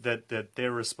that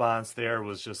their response there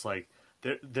was just like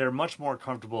they're much more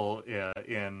comfortable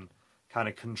in kind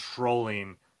of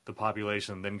controlling the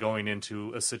population than going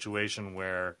into a situation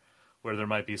where there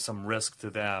might be some risk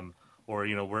to them, or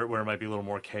where it might be a little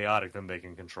more chaotic than they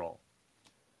can control?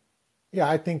 Yeah,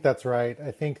 I think that's right.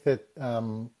 I think that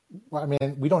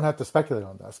we don't have to speculate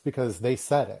on this because they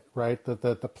said it, right?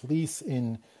 The police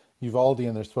in Uvalde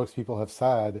and their spokespeople have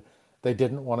said they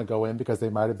didn't want to go in because they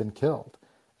might have been killed,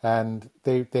 and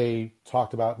they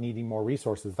talked about needing more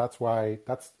resources. That's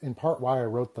in part why I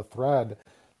wrote the thread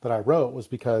that I wrote, was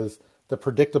because the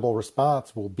predictable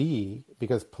response will be,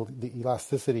 because the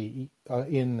elasticity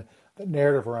in the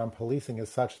narrative around policing is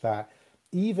such that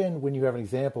even when you have an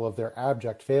example of their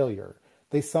abject failure,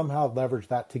 they somehow leverage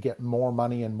that to get more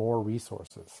money and more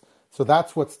resources. So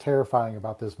that's what's terrifying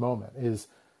about this moment is,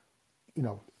 you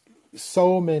know,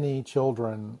 so many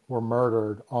children were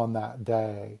murdered on that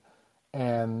day,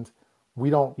 and we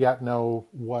don't yet know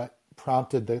what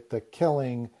prompted the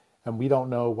killing, and we don't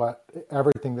know what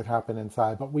everything that happened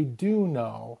inside. But we do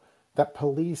know that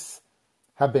police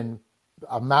have been,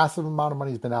 a massive amount of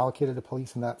money has been allocated to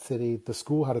police in that city. The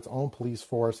school had its own police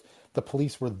force. The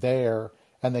police were there,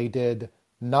 and they did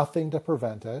nothing to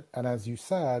prevent it. And as you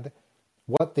said,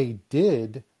 what they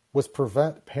did was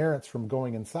prevent parents from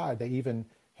going inside. They even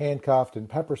handcuffed and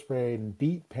pepper sprayed and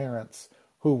beat parents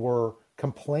who were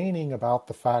complaining about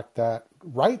the fact that,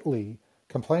 rightly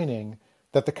complaining,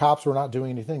 that the cops were not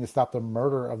doing anything to stop the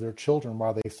murder of their children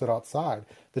while they stood outside.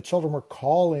 The children were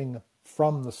calling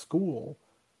from the school,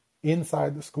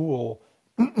 inside the school,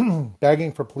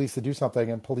 begging for police to do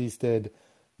something, and police did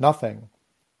nothing.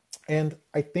 And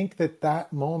I think that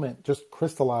that moment just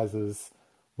crystallizes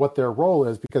what their role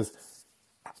is, because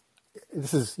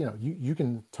this is, you know, you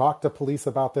can talk to police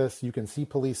about this. You can see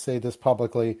police say this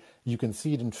publicly. You can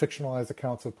see it in fictionalized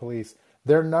accounts of police.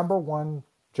 Their number one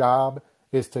job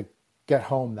is to get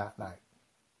home that night.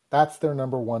 That's their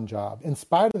number one job, in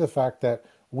spite of the fact that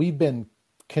we've been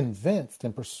convinced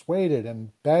and persuaded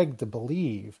and begged to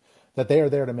believe that they are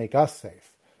there to make us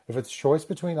safe. If it's a choice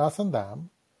between us and them,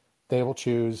 they will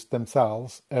choose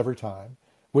themselves every time,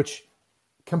 which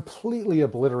completely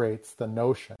obliterates the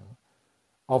notion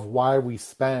of why we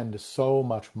spend so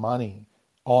much money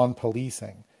on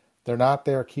policing. They're not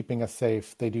there keeping us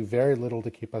safe. They do very little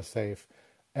to keep us safe.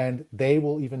 And they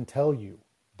will even tell you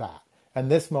that.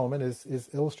 And this moment is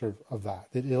illustrative of that.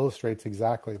 It illustrates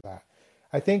exactly that.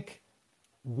 I think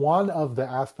one of the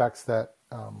aspects that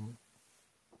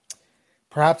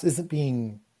perhaps isn't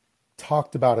being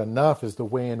talked about enough is the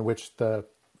way in which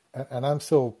and I'm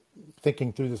still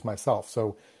thinking through this myself,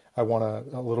 so I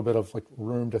want a little bit of like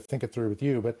room to think it through with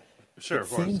you, but sure, it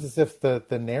seems as if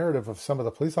the narrative of some of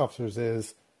the police officers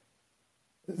is,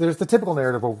 there's the typical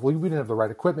narrative of, we didn't have the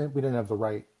right equipment, we didn't have the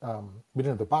right, we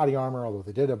didn't have the body armor, although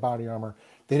they did have body armor.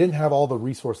 They didn't have all the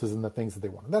resources and the things that they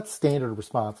wanted. That's standard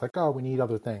response, like, oh, we need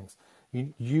other things.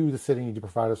 You, the city, need to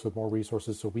provide us with more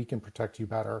resources so we can protect you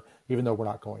better, even though we're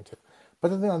not going to.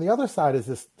 But then on the other side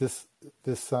is this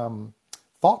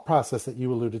thought process that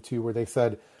you alluded to, where they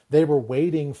said they were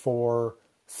waiting for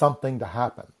something to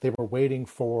happen. They were waiting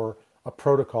for a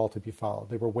protocol to be followed.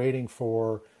 They were waiting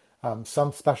for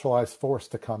some specialized force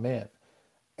to come in.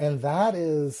 And that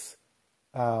is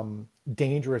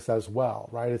dangerous as well,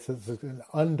 right? It's an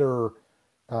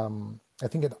I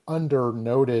think an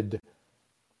under-noted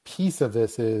piece of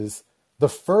this is the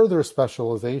further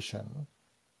specialization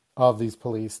of these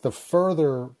police,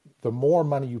 the more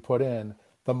money you put in,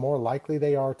 the more likely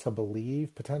they are to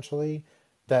believe, potentially,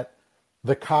 that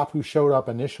the cop who showed up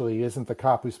initially isn't the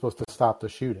cop who's supposed to stop the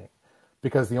shooting.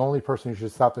 Because the only person who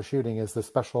should stop the shooting is the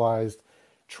specialized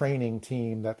training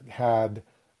team that had,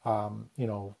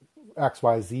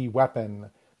 XYZ weapon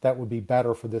that would be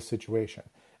better for this situation.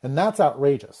 And that's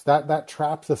outrageous. That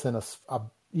traps us in a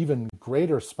even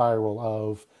greater spiral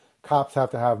of cops have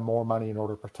to have more money in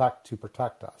order to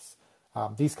protect us.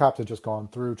 These cops have just gone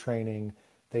through training.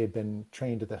 They've been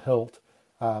trained to the hilt.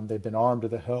 They've been armed to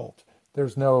the hilt.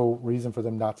 There's no reason for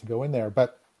them not to go in there.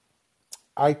 But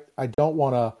I don't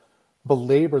want to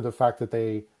belabor the fact that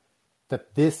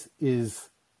this is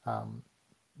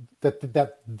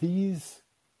that these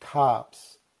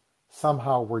cops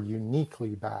somehow were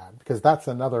uniquely bad, because that's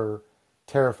another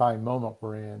terrifying moment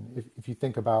we're in. If you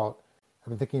think about, I've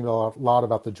been thinking a lot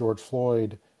about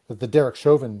the the Derek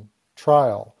Chauvin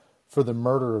trial for the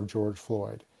murder of George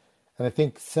Floyd. And I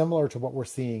think similar to what we're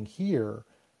seeing here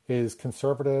is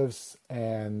conservatives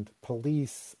and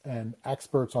police and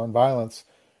experts on violence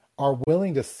are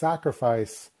willing to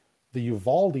sacrifice the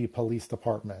Uvalde Police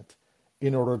Department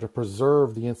in order to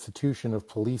preserve the institution of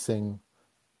policing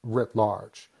writ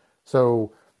large.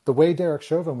 So the way Derek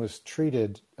Chauvin was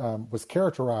treated, was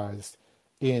characterized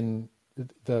in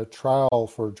the trial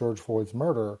for George Floyd's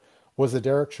murder, was that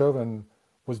Derek Chauvin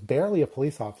was barely a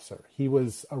police officer. He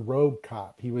was a rogue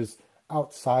cop. He was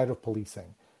outside of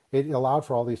policing. It allowed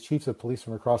for all these chiefs of police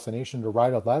from across the nation to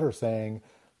write a letter saying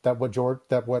that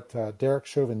what Derek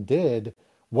Chauvin did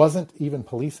wasn't even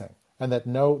policing, and that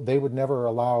they would never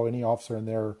allow any officer in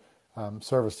their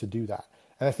service to do that.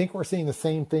 And I think we're seeing the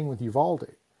same thing with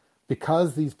Uvalde,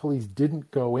 because these police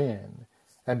didn't go in,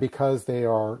 and because they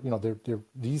are,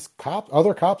 these cops,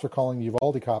 other cops are calling the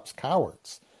Uvalde cops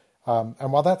cowards.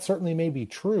 And while that certainly may be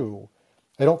true,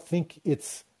 I don't think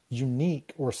it's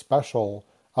unique or special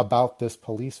about this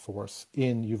police force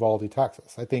in Uvalde,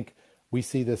 Texas. I think We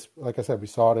see this, like I said, we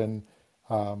saw it in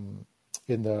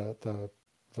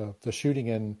the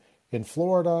shooting in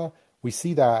Florida. We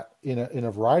see that in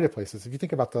a variety of places. If you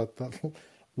think about the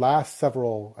last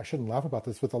several, I shouldn't laugh about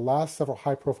this, but the last several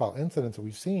high profile incidents that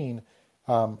we've seen,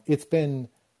 it's been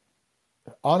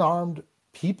unarmed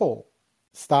people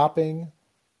stopping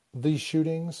these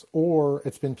shootings, or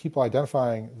it's been people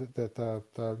identifying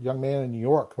the young man in New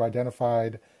York who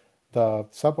identified the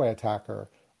subway attacker,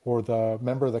 or the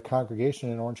member of the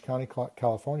congregation in Orange County,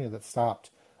 California, that stopped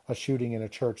a shooting in a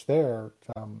church there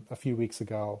a few weeks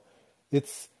ago.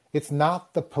 It's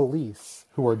not the police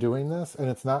who are doing this, and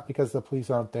it's not because the police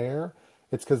aren't there.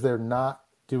 It's because they're not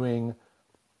doing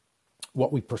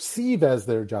what we perceive as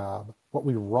their job, what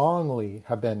we wrongly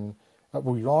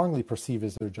perceive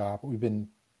as their job, what we've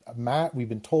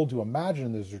been told to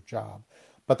imagine as their job.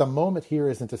 But the moment here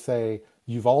isn't to say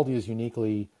Uvalde is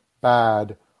uniquely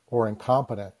bad or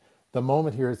incompetent. The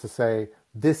moment here is to say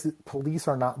police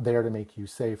are not there to make you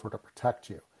safe or to protect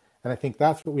you. And I think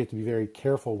that's what we have to be very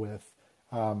careful with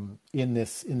in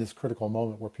this critical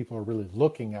moment where people are really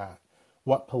looking at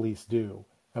what police do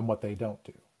and what they don't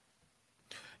do.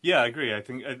 Yeah, I agree. I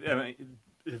think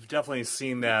I've definitely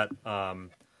seen that.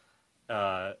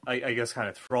 I guess kind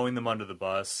of throwing them under the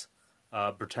bus,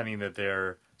 pretending that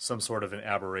they're some sort of an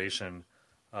aberration,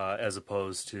 as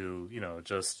opposed to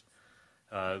just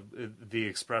the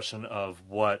expression of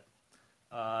what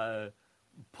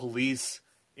police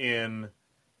in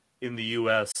the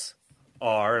U.S.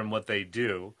 are and what they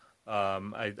do.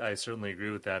 I certainly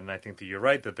agree with that, and I think that you're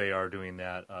right that they are doing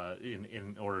that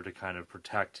in order to kind of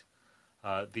protect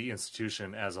the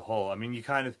institution as a whole. I mean, you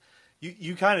kind of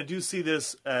do see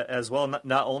this as well,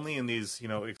 not only in these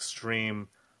extreme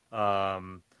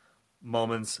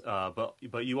moments,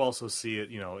 but you also see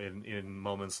it in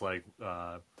moments like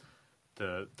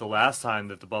the last time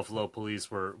that the Buffalo police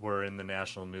were in the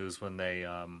national news when they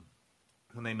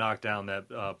knocked down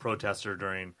that protester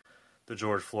during the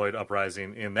George Floyd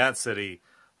uprising in that city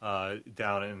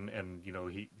down, and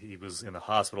he was in the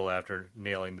hospital after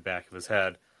nailing the back of his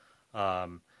head.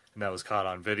 And that was caught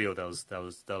on video. That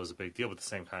was a big deal. But the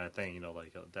same kind of thing,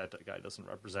 that guy doesn't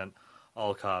represent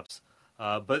all cops.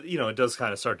 But it does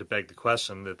kind of start to beg the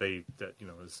question that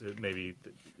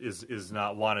is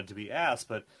not wanted to be asked.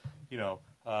 But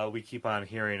we keep on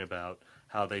hearing about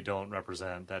how that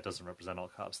doesn't represent all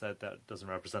cops. That doesn't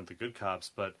represent the good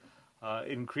cops. But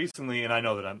increasingly, and I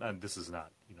know that this is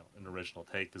not an original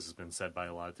take. This has been said by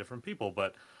a lot of different people.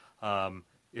 But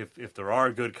if there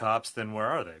are good cops, then where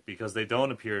are they? Because they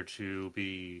don't appear to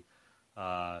be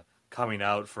coming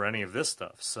out for any of this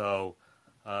stuff. So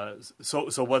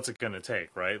what's it going to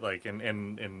take, right? Like,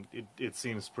 and it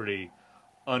seems pretty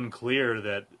unclear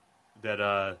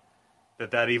that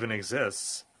even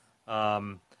exists.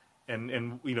 And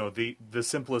the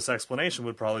simplest explanation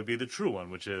would probably be the true one,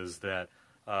 which is that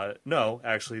no,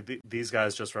 actually, these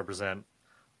guys just represent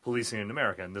policing in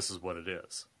America, and this is what it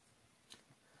is.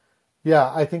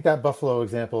 Yeah, I think that Buffalo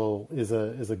example is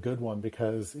a good one,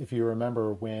 because if you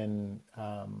remember when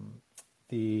I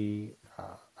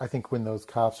think when those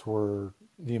cops the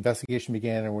investigation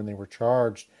began and when they were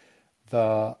charged,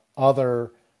 the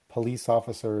other police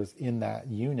officers in that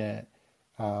unit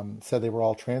said they were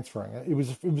all transferring. It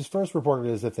was first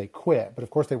reported as if they quit, but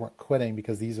of course they weren't quitting,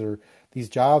 because these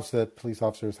jobs that police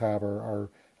officers have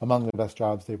are among the best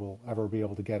jobs they will ever be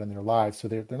able to get in their lives. So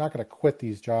they're not going to quit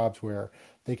these jobs where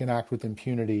they can act with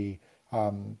impunity,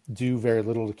 do very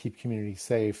little to keep communities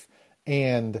safe,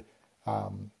 and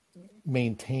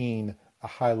maintain a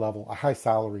high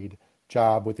salaried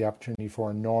job with the opportunity for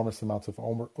enormous amounts of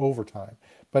overtime.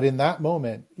 But in that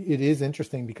moment, it is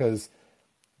interesting because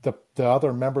the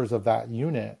other members of that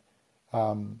unit,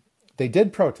 they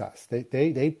did protest. They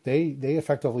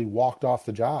effectively walked off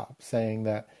the job, saying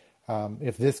that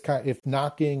if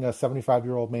knocking a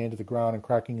 75-year-old man to the ground and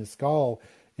cracking his skull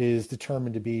is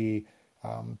determined to be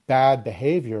bad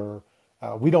behavior,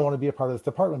 we don't want to be a part of this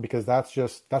department, because that's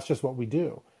just what we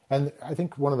do. And I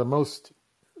think one of the most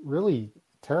really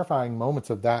terrifying moments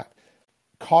of that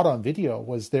caught on video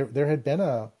was there had been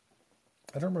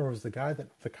I don't remember if it was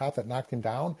the cop that knocked him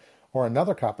down or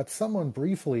another cop, but someone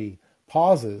briefly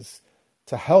pauses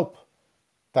to help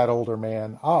that older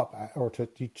man up, or to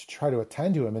try to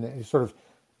attend to him. And it's sort of,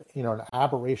 an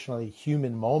aberrationally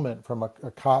human moment from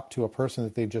a cop to a person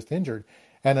that they've just injured.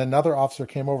 And another officer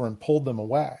came over and pulled them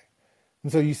away.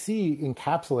 And so you see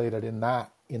encapsulated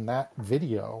in that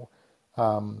video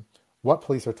what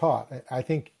police are taught. I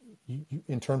think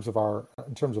in terms of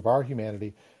our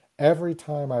humanity, every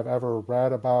time I've ever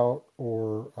read about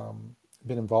or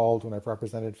been involved when I've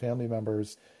represented family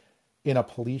members in a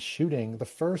police shooting, the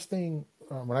first thing,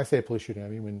 when I say police shooting, I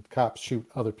mean when cops shoot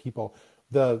other people,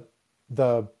 the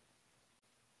the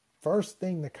first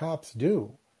thing the cops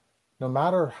do, no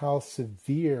matter how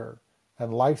severe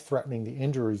and life-threatening the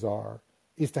injuries are,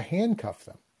 is to handcuff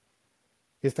them,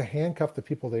 is to handcuff the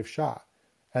people they've shot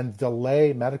and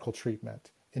delay medical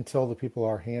treatment until the people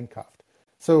are handcuffed.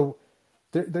 So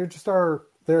there just are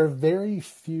there are very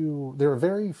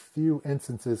few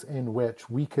instances in which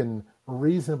we can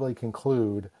reasonably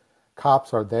conclude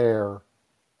cops are there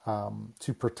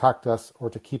to protect us or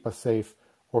to keep us safe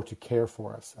or to care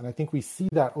for us. And I think we see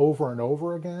that over and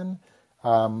over again.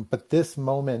 But this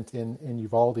moment in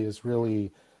Uvalde is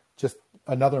really just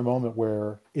another moment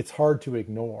where it's hard to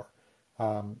ignore.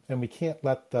 And we can't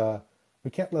let the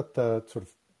sort of,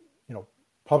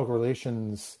 public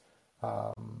relations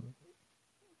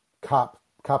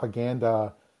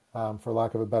propaganda, for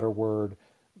lack of a better word,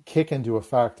 kick into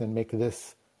effect and make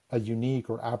this a unique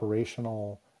or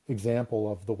aberrational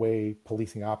example of the way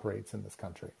policing operates in this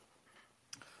country.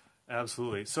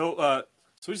 Absolutely. So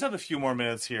we just have a few more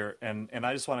minutes here, and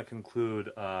I just want to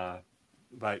conclude by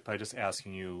just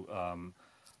asking you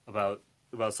about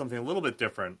something a little bit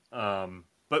different,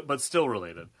 but still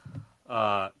related,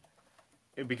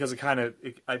 because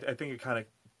I think it kind of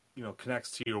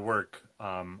connects to your work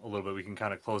a little bit. We can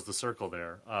kind of close the circle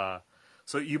there.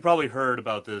 So you probably heard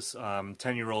about this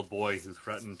 10-year-old boy who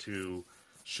threatened to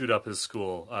shoot up his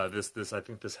school. This I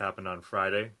think this happened on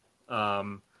Friday.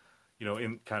 In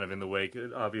the wake,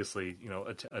 obviously,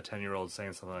 a 10-year-old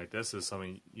saying something like this is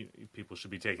something people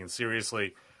should be taking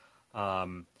seriously,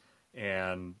 and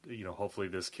hopefully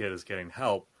this kid is getting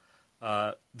help.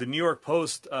 The New York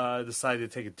Post decided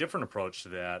to take a different approach to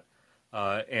that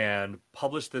and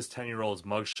publish this 10-year-old's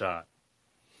mugshot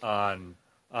on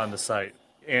the site,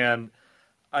 and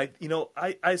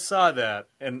I saw that,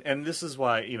 and this is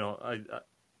why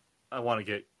I want to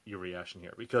get your reaction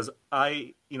here, because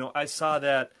I saw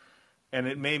that. And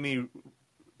it made me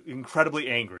incredibly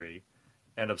angry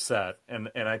and upset. And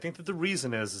I think that the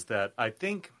reason is that I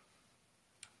think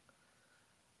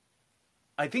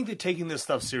that taking this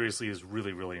stuff seriously is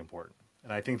really, really important.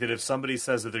 And I think that if somebody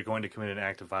says that they're going to commit an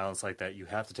act of violence like that, you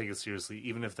have to take it seriously,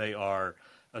 even if they are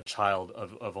a child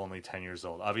of only 10 years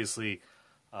old. Obviously,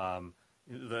 I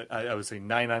would say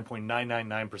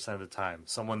 99.999% of the time,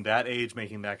 someone that age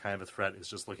making that kind of a threat is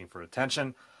just looking for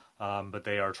attention. But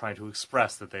they are trying to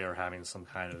express that they are having some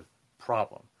kind of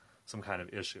problem, some kind of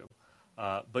issue.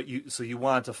 But you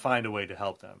want to find a way to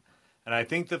help them. And I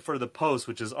think that for the Post,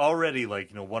 which is already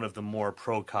one of the more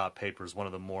pro-cop papers, one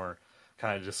of the more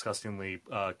kind of disgustingly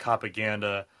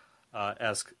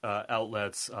propaganda-esque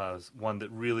outlets, one that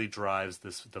really drives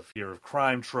the fear of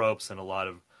crime tropes and a lot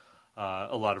of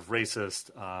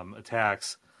racist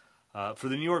attacks. For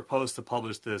the New York Post to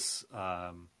publish this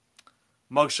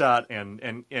mugshot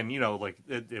and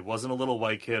it wasn't a little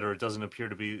white kid, or it doesn't appear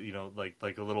to be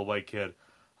like a little white kid,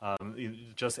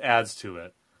 it just adds to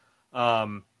it.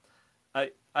 I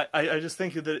just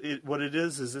think that what it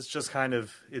is it's just kind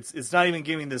of it's not even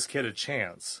giving this kid a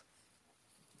chance.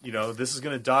 This is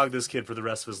going to dog this kid for the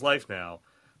rest of his life now,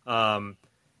 and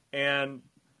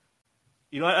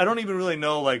I don't even really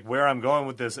know where I'm going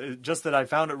with this. It's just that I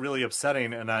found it really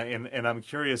upsetting, and I'm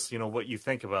curious what you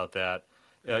think about that.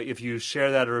 If you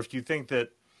share that, or if you think that,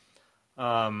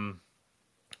 I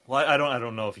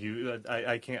don't know if you,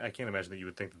 I can't imagine that you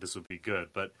would think that this would be good,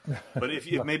 but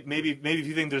if maybe if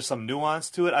you think there's some nuance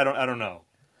to it, I don't know.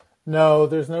 No,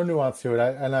 there's no nuance to it.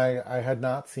 I had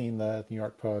not seen the New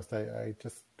York Post. I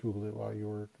just Googled it while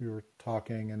you were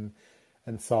talking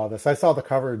and saw this. I saw the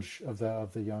coverage of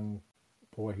the young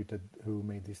boy who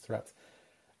made these threats.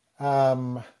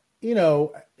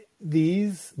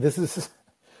 This is.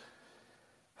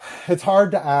 It's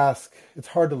hard to ask. It's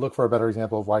hard to look for a better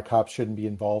example of why cops shouldn't be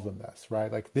involved in this,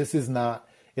 right? This is not.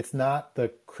 It's not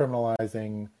the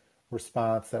criminalizing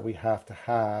response that we have to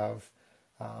have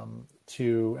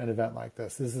to an event like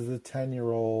this. This is a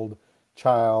 10-year-old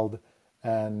child,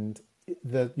 and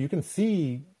you can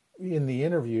see in the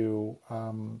interview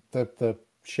the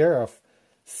sheriff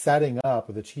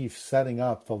the chief setting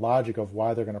up the logic of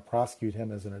why they're going to prosecute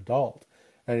him as an adult,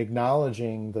 and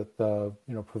acknowledging that the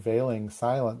prevailing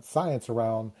science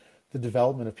around the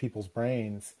development of people's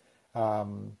brains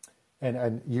and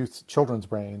children's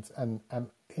brains, and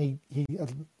he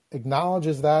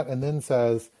acknowledges that, and then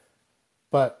says,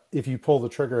 but if you pull the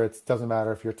trigger, it doesn't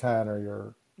matter if you're 10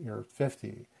 or you're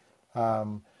 50.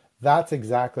 That's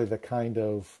exactly the kind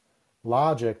of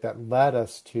logic that led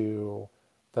us to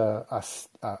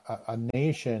a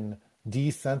nation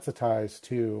desensitized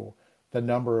to the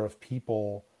number of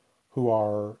people who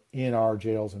are in our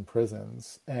jails and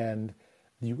prisons. And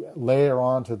you layer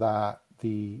onto that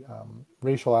the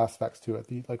racial aspects to it,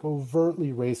 the like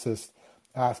overtly racist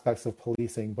aspects of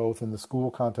policing, both in the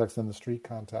school context and the street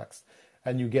context,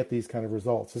 and you get these kind of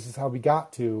results. This is how we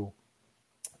got to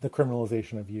the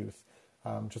criminalization of youth.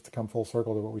 Just to come full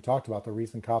circle to what we talked about, the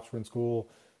reason cops were in school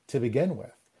to begin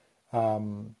with.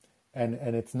 And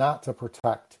it's not to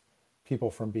protect people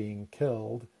from being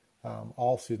killed,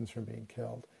 all students from being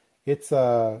killed. It's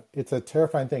a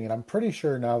terrifying thing. And I'm pretty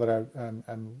sure now that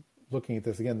I'm looking at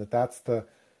this again, that's the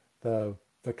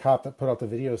cop that put out the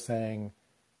video saying,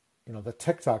 the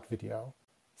TikTok video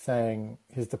saying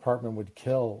his department would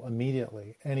kill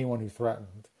immediately anyone who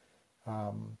threatened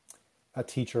a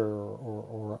teacher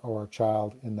or a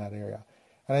child in that area.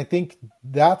 And I think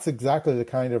that's exactly the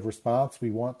kind of response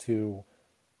we want to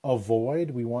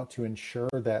avoid. We want to ensure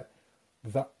that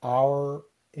our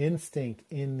instinct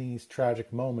in these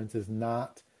tragic moments is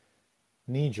not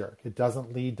knee-jerk. It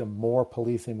doesn't lead to more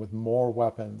policing with more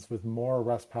weapons, with more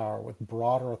arrest power, with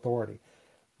broader authority.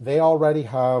 They already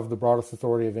have the broadest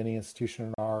authority of any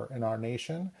institution in our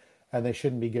nation, and they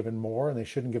shouldn't be given more, and they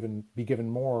shouldn't be given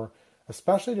more,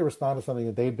 especially to respond to something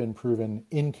that they've been proven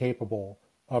incapable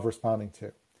of responding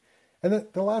to. And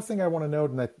the last thing I want to note,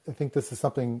 and I think this is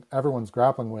something everyone's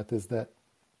grappling with, is that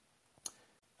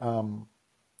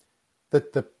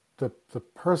the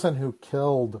person who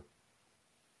killed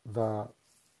the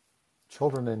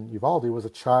children in Uvalde was a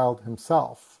child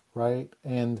himself, right?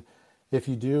 And if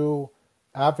you do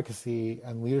advocacy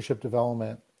and leadership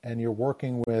development, and you're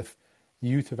working with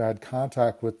youth who've had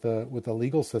contact with the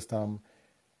legal system,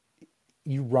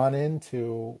 you run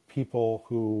into people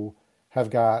who have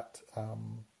got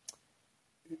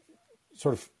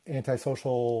sort of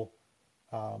antisocial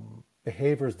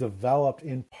behaviors developed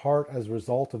in part as a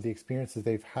result of the experiences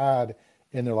they've had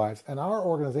in their lives. And our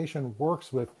organization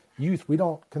works with youth. We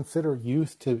don't consider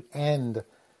youth to end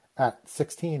at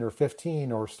 16 or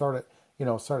 15 or start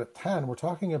at 10. We're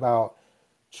talking about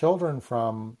children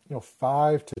from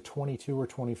 5 to 22 or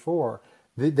 24.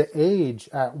 The age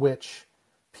at which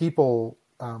people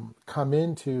come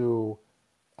into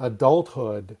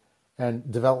adulthood and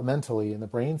developmentally in the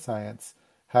brain science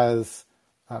has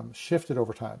shifted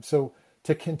over time. So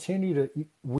to continue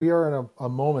we are in a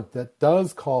moment that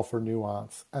does call for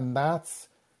nuance, and that's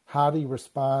how do you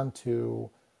respond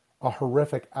to a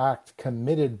horrific act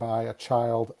committed by a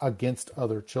child against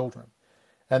other children?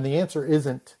 And the answer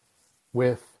isn't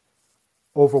with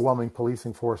overwhelming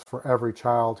policing force for every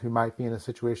child who might be in a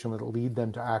situation that will lead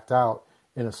them to act out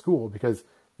in a school, because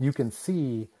you can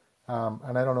see,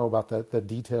 and I don't know about the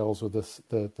details of this,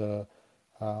 the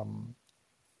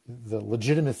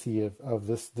legitimacy of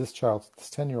this child's, this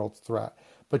 10-year-old's threat,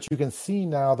 but you can see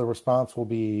now the response will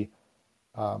be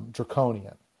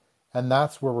draconian, and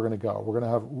that's where we're going to go. We're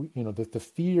going to have, the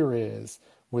fear is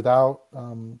without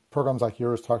programs like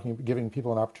yours giving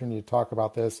people an opportunity to talk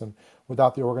about this, and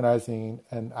without the organizing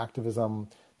and activism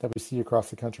that we see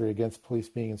across the country against police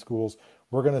being in schools,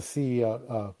 we're going to see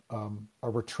a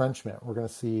retrenchment. We're going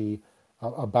to see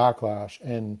a backlash,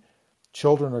 and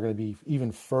children are going to be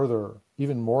even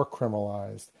more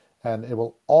criminalized. And it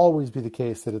will always be the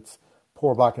case that it's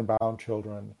poor black and brown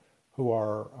children who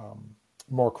are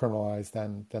more criminalized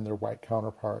than their white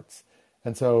counterparts.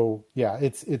 And so, yeah,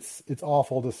 it's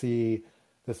awful to see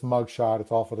this mugshot.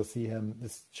 It's awful to see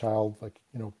this child,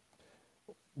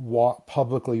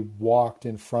 publicly walked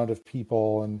in front of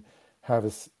people and have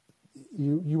his.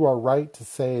 You are right to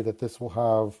say that this will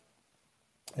have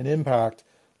an impact.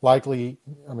 Likely,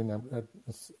 I mean,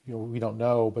 we don't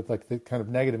know, but like the kind of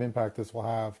negative impact this will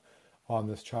have on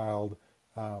this child.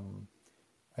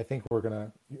 I think we're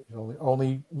gonna we're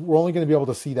only going to be able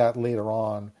to see that later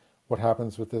on. What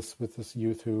happens with this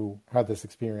youth who had this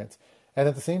experience, and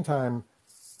at the same time,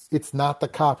 it's not the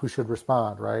cop who should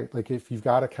respond, right? Like if you've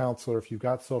got a counselor, if you've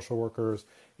got social workers,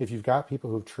 if you've got people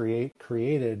who've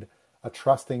created a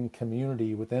trusting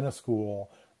community within a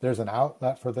school, there's an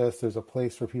outlet for this. There's a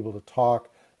place for people to talk.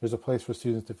 There's a place for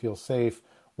students to feel safe,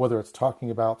 whether it's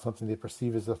talking about something they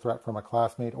perceive as a threat from a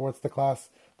classmate, or it's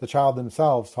the child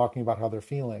themselves talking about how they're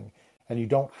feeling. And you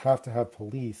don't have to have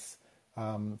police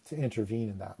to intervene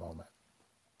in that moment.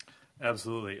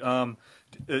 Absolutely.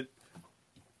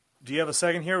 Do you have a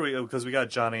second here? Because we got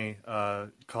Johnny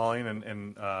calling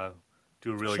and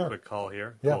do a really quick call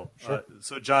here. Yeah, cool. Sure.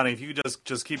 So Johnny, if you could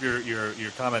just keep your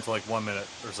comment to like 1 minute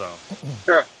or so.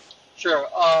 Sure.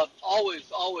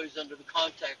 Always under the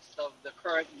context of the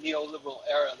current neoliberal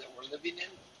era that we're living in,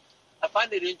 I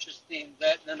find it interesting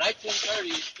that in the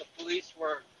 1930s, the police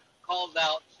were called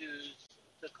out to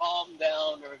calm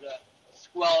down or to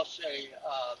squelch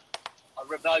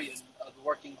rebellion of the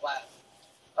working class.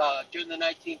 During the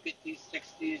 1950s,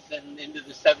 60s, and into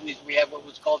the 70s, we had what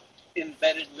was called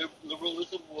embedded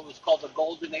liberalism, what was called the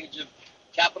golden age of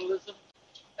capitalism.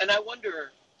 And I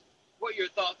wonder what your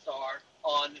thoughts are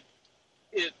on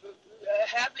if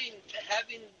having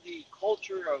the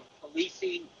culture of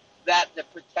policing that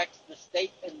protects the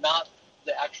state and not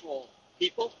the actual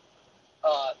people.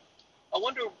 I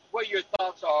wonder what your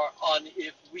thoughts are on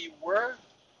if we were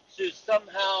to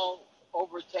somehow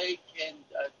overtake and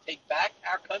take back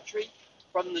our country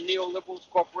from the neoliberals,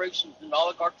 corporations, and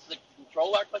oligarchs that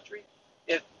control our country.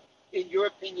 If, in your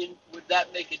opinion, would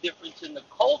that make a difference in the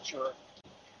culture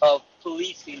of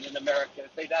policing in America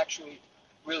if they'd actually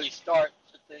really start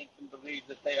to think and believe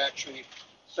that they actually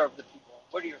serve the people?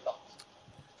 What are your thoughts?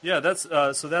 Yeah, that's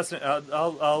so. That's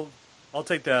I'll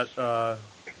take that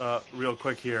real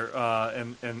quick here,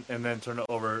 and then turn it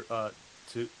over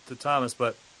to Thomas.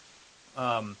 But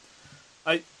I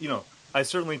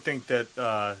certainly think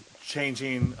that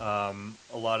changing a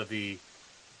lot of the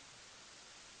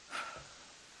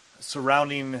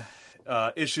surrounding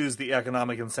issues, the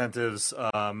economic incentives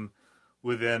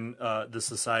within the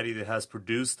society that has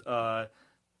produced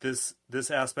this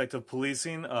aspect of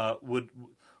policing would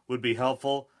be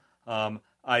helpful.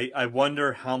 I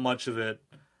wonder how much of it.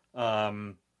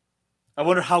 I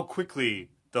wonder how quickly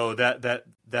though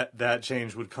that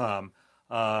change would come.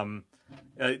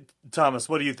 Thomas,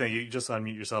 what do you think? You just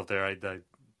unmute yourself there.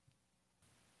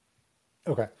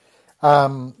 Okay.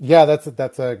 Yeah,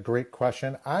 that's a great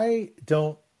question. I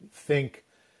don't think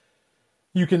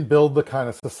you can build the kind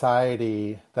of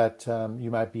society that you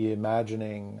might be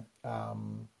imagining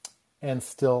and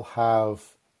still have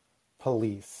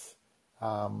police.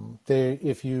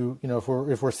 If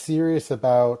we're serious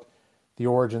about the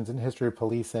origins and history of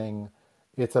policing,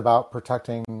 it's about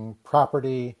protecting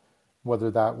property,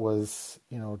 whether that was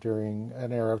during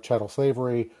an era of chattel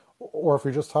slavery, or if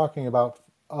you're just talking about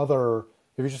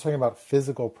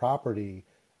physical property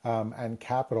and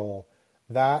capital,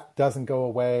 that doesn't go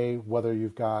away whether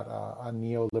you've got a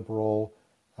neoliberal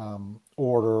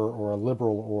order or a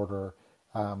liberal order.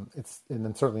 And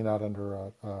then certainly not under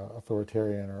a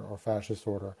authoritarian or fascist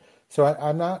order. So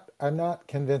I'm not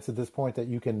convinced at this point that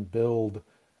you can build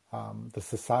the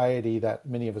society that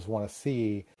many of us want to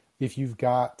see if you've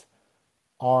got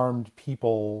armed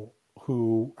people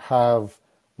who have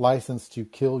license to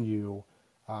kill you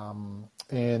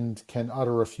and can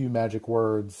utter a few magic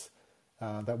words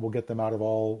that will get them out of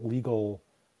all legal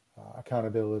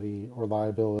accountability or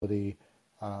liability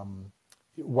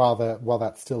while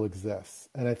that still exists.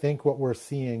 And I think what we're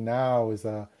seeing now is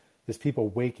people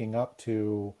waking up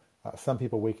to some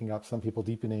people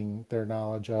deepening their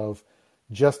knowledge of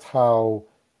just how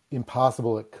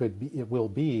impossible it will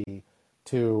be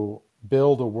to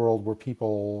build a world where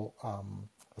people,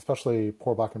 especially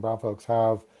poor Black and brown folks,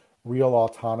 have real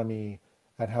autonomy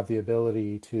and have the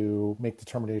ability to make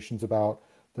determinations about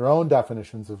their own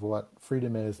definitions of what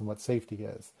freedom is and what safety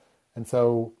is. And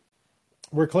so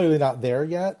we're clearly not there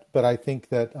yet, but I think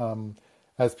that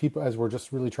as we're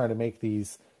just really trying to make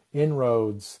these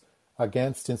inroads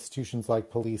against institutions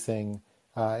like policing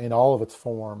in all of its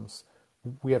forms,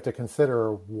 we have to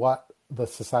consider what the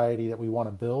society that we want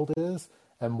to build is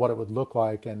and what it would look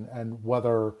like and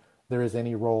whether there is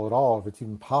any role at all, if it's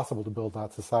even possible to build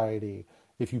that society,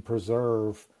 if you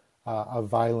preserve a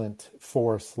violent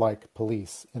force like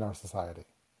police in our society.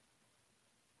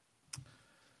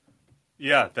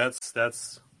 Yeah, that's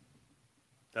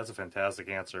a fantastic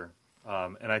answer,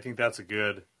 and I think that's a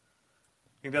good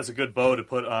bow to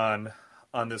put on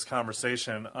this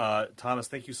conversation. Thomas,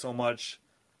 thank you so much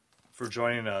for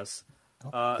joining us.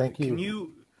 Thank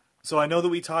you. So I know that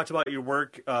we talked about your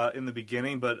work in the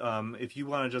beginning, but if you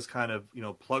want to just kind of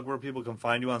plug where people can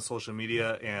find you on social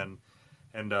media and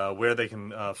where they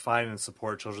can find and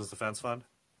support Children's Defense Fund.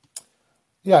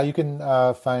 Yeah, you can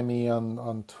find me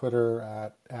on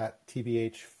Twitter at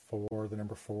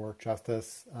TBH4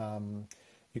 Justice.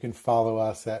 You can follow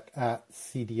us at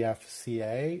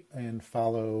CDFCA and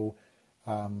follow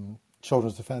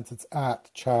Children's Defense. It's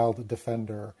at Child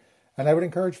Defender. And I would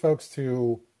encourage folks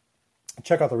to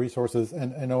check out the resources,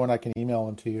 and Owen, I can email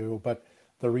them to you, but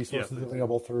the resources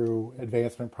available through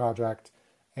Advancement Project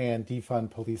and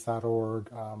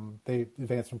defundpolice.org. The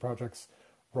Advancement Project's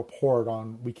report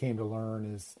on We Came to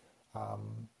Learn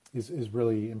is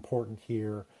really important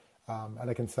here, and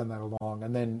I can send that along.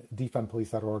 And then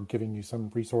defundpolice.org giving you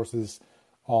some resources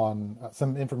on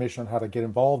some information on how to get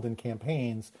involved in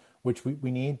campaigns, which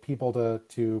we need people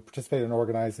to participate in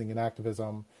organizing and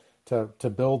activism to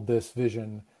build this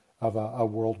vision of a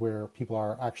world where people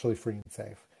are actually free and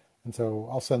safe. And so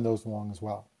I'll send those along as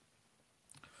well.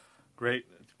 Great.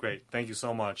 Thank you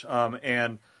so much.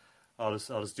 And I'll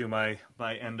just do my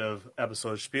end of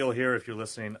episode spiel here. If you're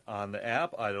listening on the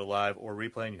app, either live or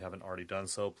replay, and you haven't already done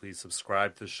so, please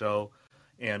subscribe to the show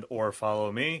and or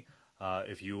follow me.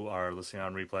 If you are listening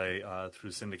on replay through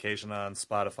syndication on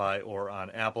Spotify or on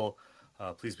Apple,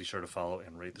 please be sure to follow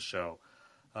and rate the show.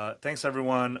 Thanks,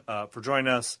 everyone, for joining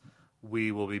us.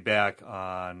 We will be back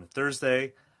on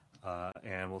Thursday,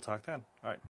 and we'll talk then. All right.